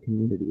part of the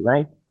community,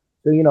 right?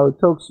 So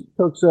Tokes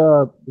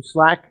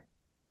Slack.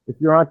 If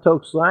you're on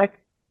Tokes Slack,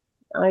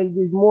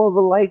 there's more of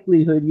a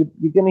likelihood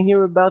you're going to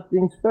hear about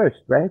things first,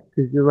 right?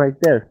 Because you're right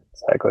there.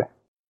 Exactly.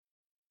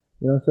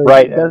 So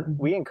right.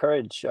 We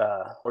encourage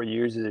our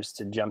users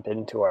to jump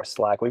into our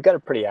Slack. We've got a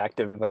pretty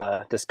active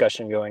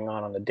discussion going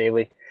on the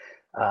daily.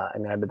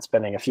 I've been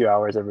spending a few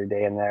hours every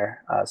day in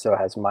there. So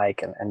has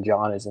Mike, and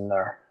John is in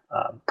there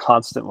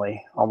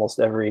constantly, almost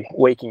every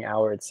waking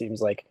hour, it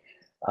seems like,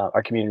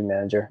 our community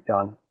manager,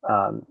 John,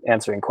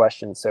 answering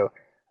questions. So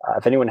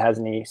if anyone has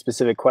any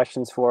specific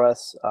questions for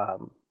us,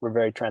 we're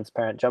very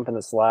transparent. Jump in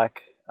the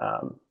Slack,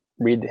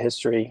 read the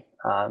history,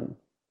 and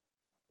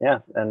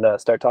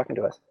start talking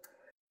to us.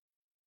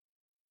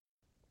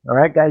 All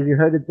right, guys, you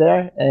heard it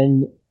there,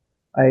 and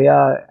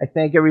I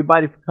thank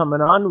everybody for coming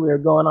on. We're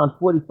going on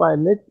 45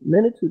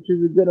 minutes, which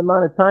is a good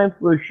amount of time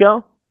for a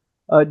show.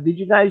 Did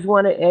you guys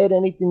want to add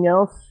anything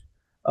else?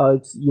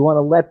 You want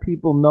to let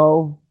people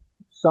know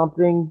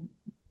something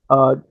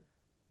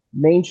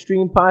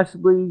mainstream,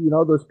 possibly?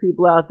 Those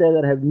people out there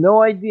that have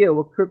no idea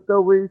what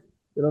crypto is,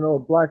 they don't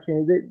know what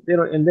blockchain is, they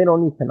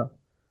don't need to know.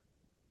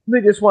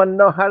 They just want to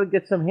know how to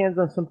get some hands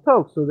on some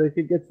tokes so they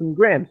could get some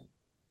grams.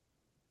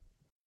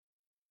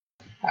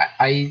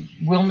 I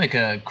will make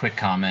a quick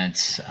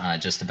comment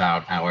just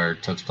about our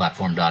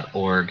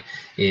tokesplatform.org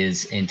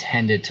is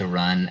intended to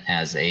run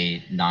as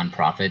a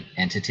nonprofit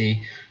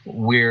entity.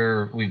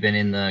 We've been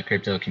in the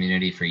crypto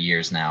community for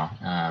years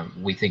now.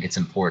 We think it's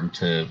important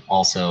to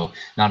also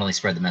not only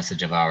spread the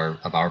message of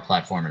our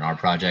platform and our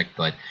project,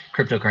 but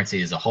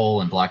cryptocurrency as a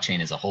whole and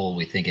blockchain as a whole.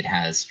 We think it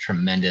has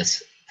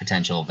tremendous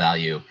potential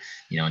value,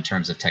 in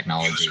terms of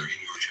technology.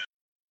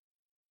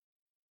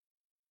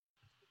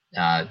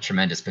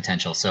 Tremendous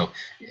potential. So,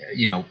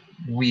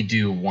 we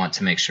do want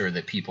to make sure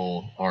that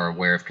people are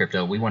aware of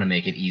crypto. We want to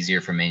make it easier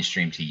for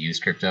mainstream to use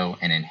crypto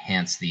and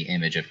enhance the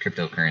image of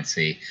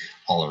cryptocurrency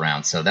all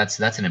around. So that's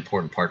an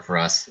important part for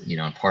us,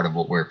 and part of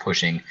what we're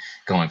pushing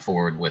going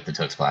forward with the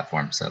Tokes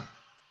platform. So.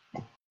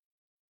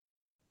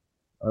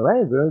 All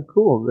right, very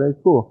cool, very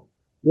cool.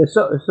 Yeah,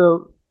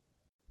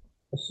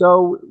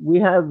 so we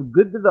have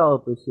good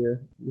developers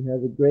here. We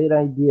have a great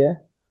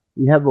idea.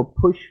 We have a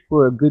push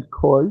for a good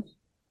cause.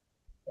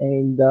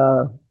 And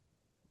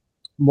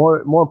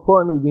more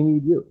importantly, we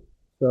need you.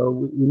 So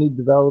we need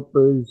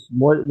developers,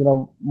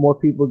 more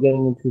people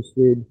getting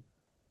interested.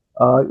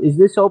 Is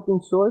this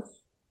open source?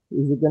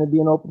 Is it going to be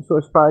an open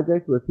source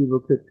project where people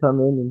could come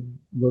in and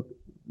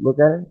look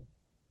at it?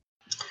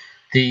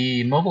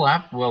 The mobile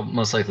app will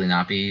most likely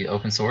not be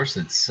open source.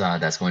 It's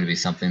that's going to be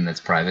something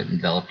that's private and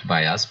developed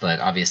by us. But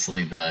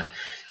obviously,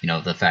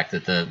 the fact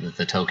that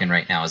the token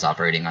right now is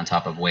operating on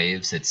top of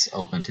Waves, it's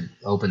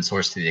open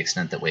source to the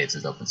extent that Waves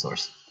is open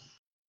source.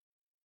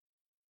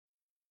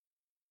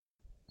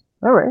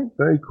 All right,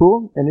 very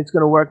cool. And it's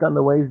going to work on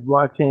the Waves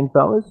blockchain,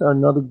 fellas.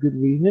 Another good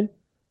reason.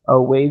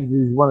 Waves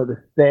is one of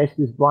the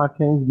fastest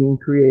blockchains being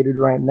created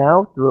right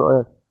now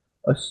through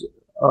a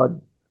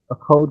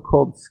code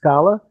called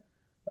Scala.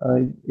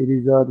 It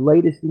is the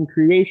latest in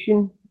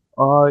creation.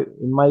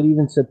 It might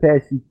even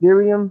surpass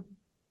Ethereum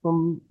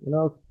from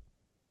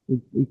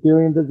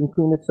Ethereum doesn't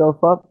clean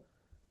itself up,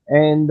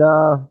 and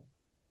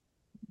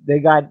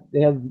they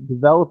have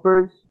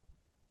developers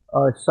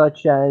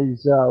such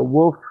as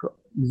Wolf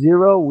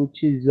Zero,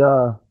 which is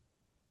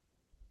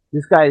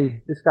this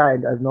guy. This guy,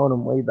 I've known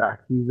him way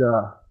back. He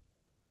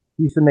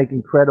used to make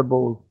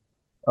incredible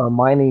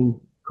mining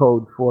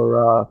code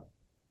for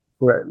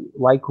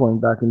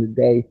Litecoin back in the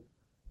day,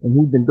 and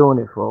he's been doing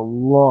it for a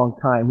long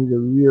time. He's a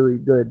really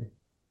good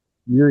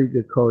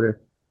coder,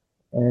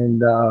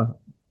 and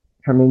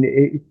I mean,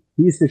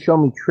 he used to show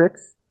me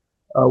tricks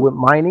with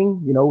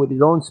mining, with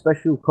his own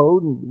special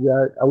code, and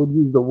I would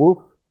use the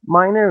Wolf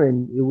miner,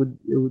 and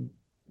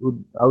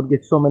I would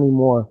get so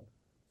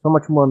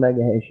much more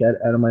mega hash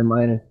out of my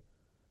miners.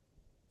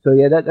 So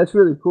yeah, that's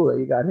really cool that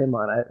you got him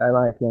on. I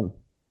like him.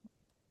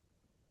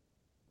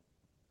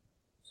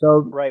 So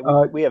right,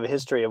 we have a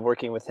history of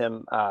working with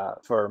him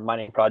for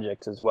mining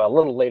projects as well. A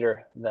little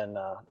later than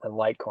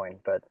Litecoin,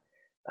 but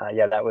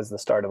yeah, that was the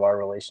start of our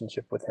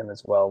relationship with him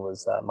as well.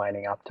 Was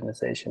mining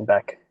optimization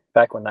back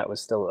when that was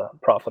still a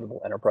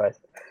profitable enterprise.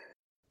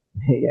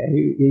 Yeah,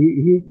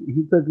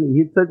 he took me.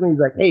 He's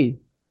like, hey,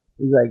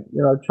 he's like,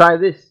 try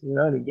this.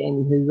 And he gave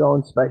me his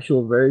own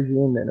special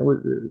version, and it was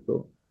really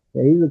cool.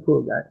 Yeah, he's a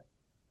cool guy.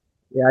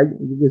 Yeah,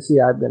 you can see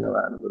I've been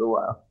around a little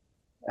while.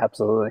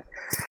 Absolutely.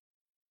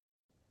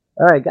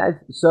 All right, guys.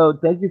 So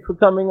thank you for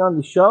coming on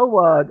the show.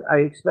 I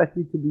expect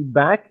you to be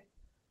back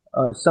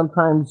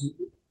sometimes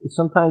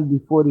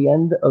before the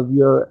end of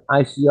your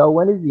ICO.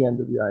 When is the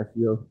end of your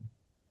ICO?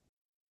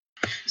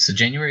 So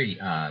January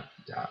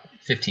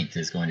 15th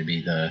is going to be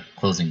the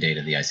closing date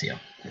of the ICO.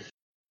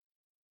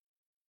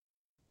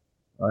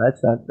 Oh,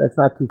 that's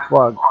not too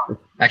far.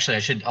 Actually,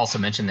 I should also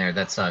mention there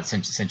that's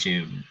since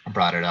you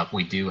brought it up,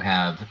 we do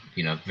have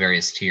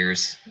various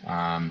tiers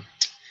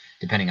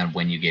depending on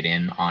when you get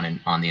in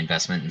on the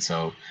investment, and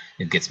so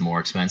it gets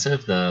more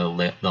expensive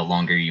the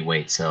longer you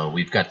wait. So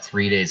we've got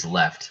 3 days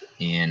left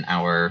in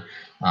our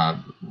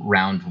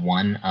round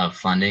one of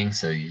funding.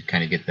 So you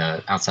kind of get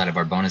outside of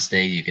our bonus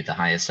day, you get the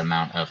highest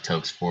amount of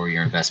tokes for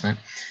your investment.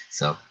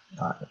 So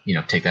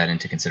take that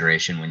into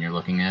consideration when you're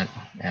looking at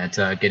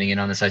getting in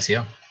on this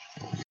ICO.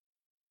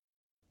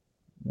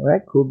 All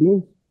right, cool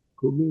beans.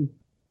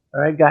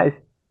 All right, guys.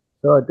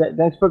 So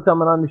thanks for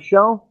coming on the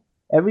show,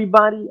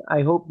 everybody.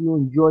 I hope you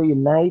enjoy your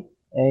night,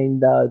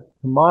 and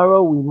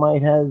tomorrow we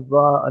might have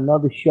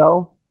another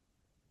show.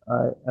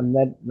 I'm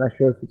not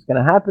sure if it's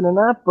going to happen or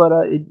not, but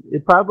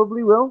it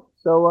probably will.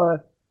 So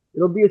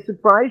it'll be a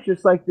surprise,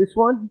 just like this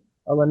one.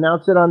 I'll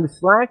announce it on the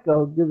Slack.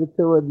 I'll give it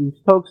to these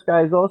Tokes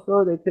guys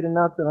also. They could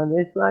announce it on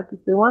their Slack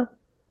if they want.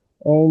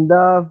 And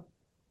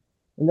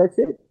that's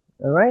it.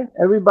 All right,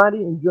 everybody,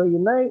 enjoy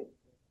your night.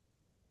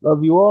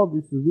 Love you all.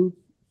 This is LooTz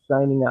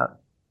signing out.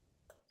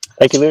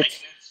 Thank you,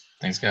 LooTz.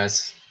 Thanks,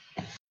 guys.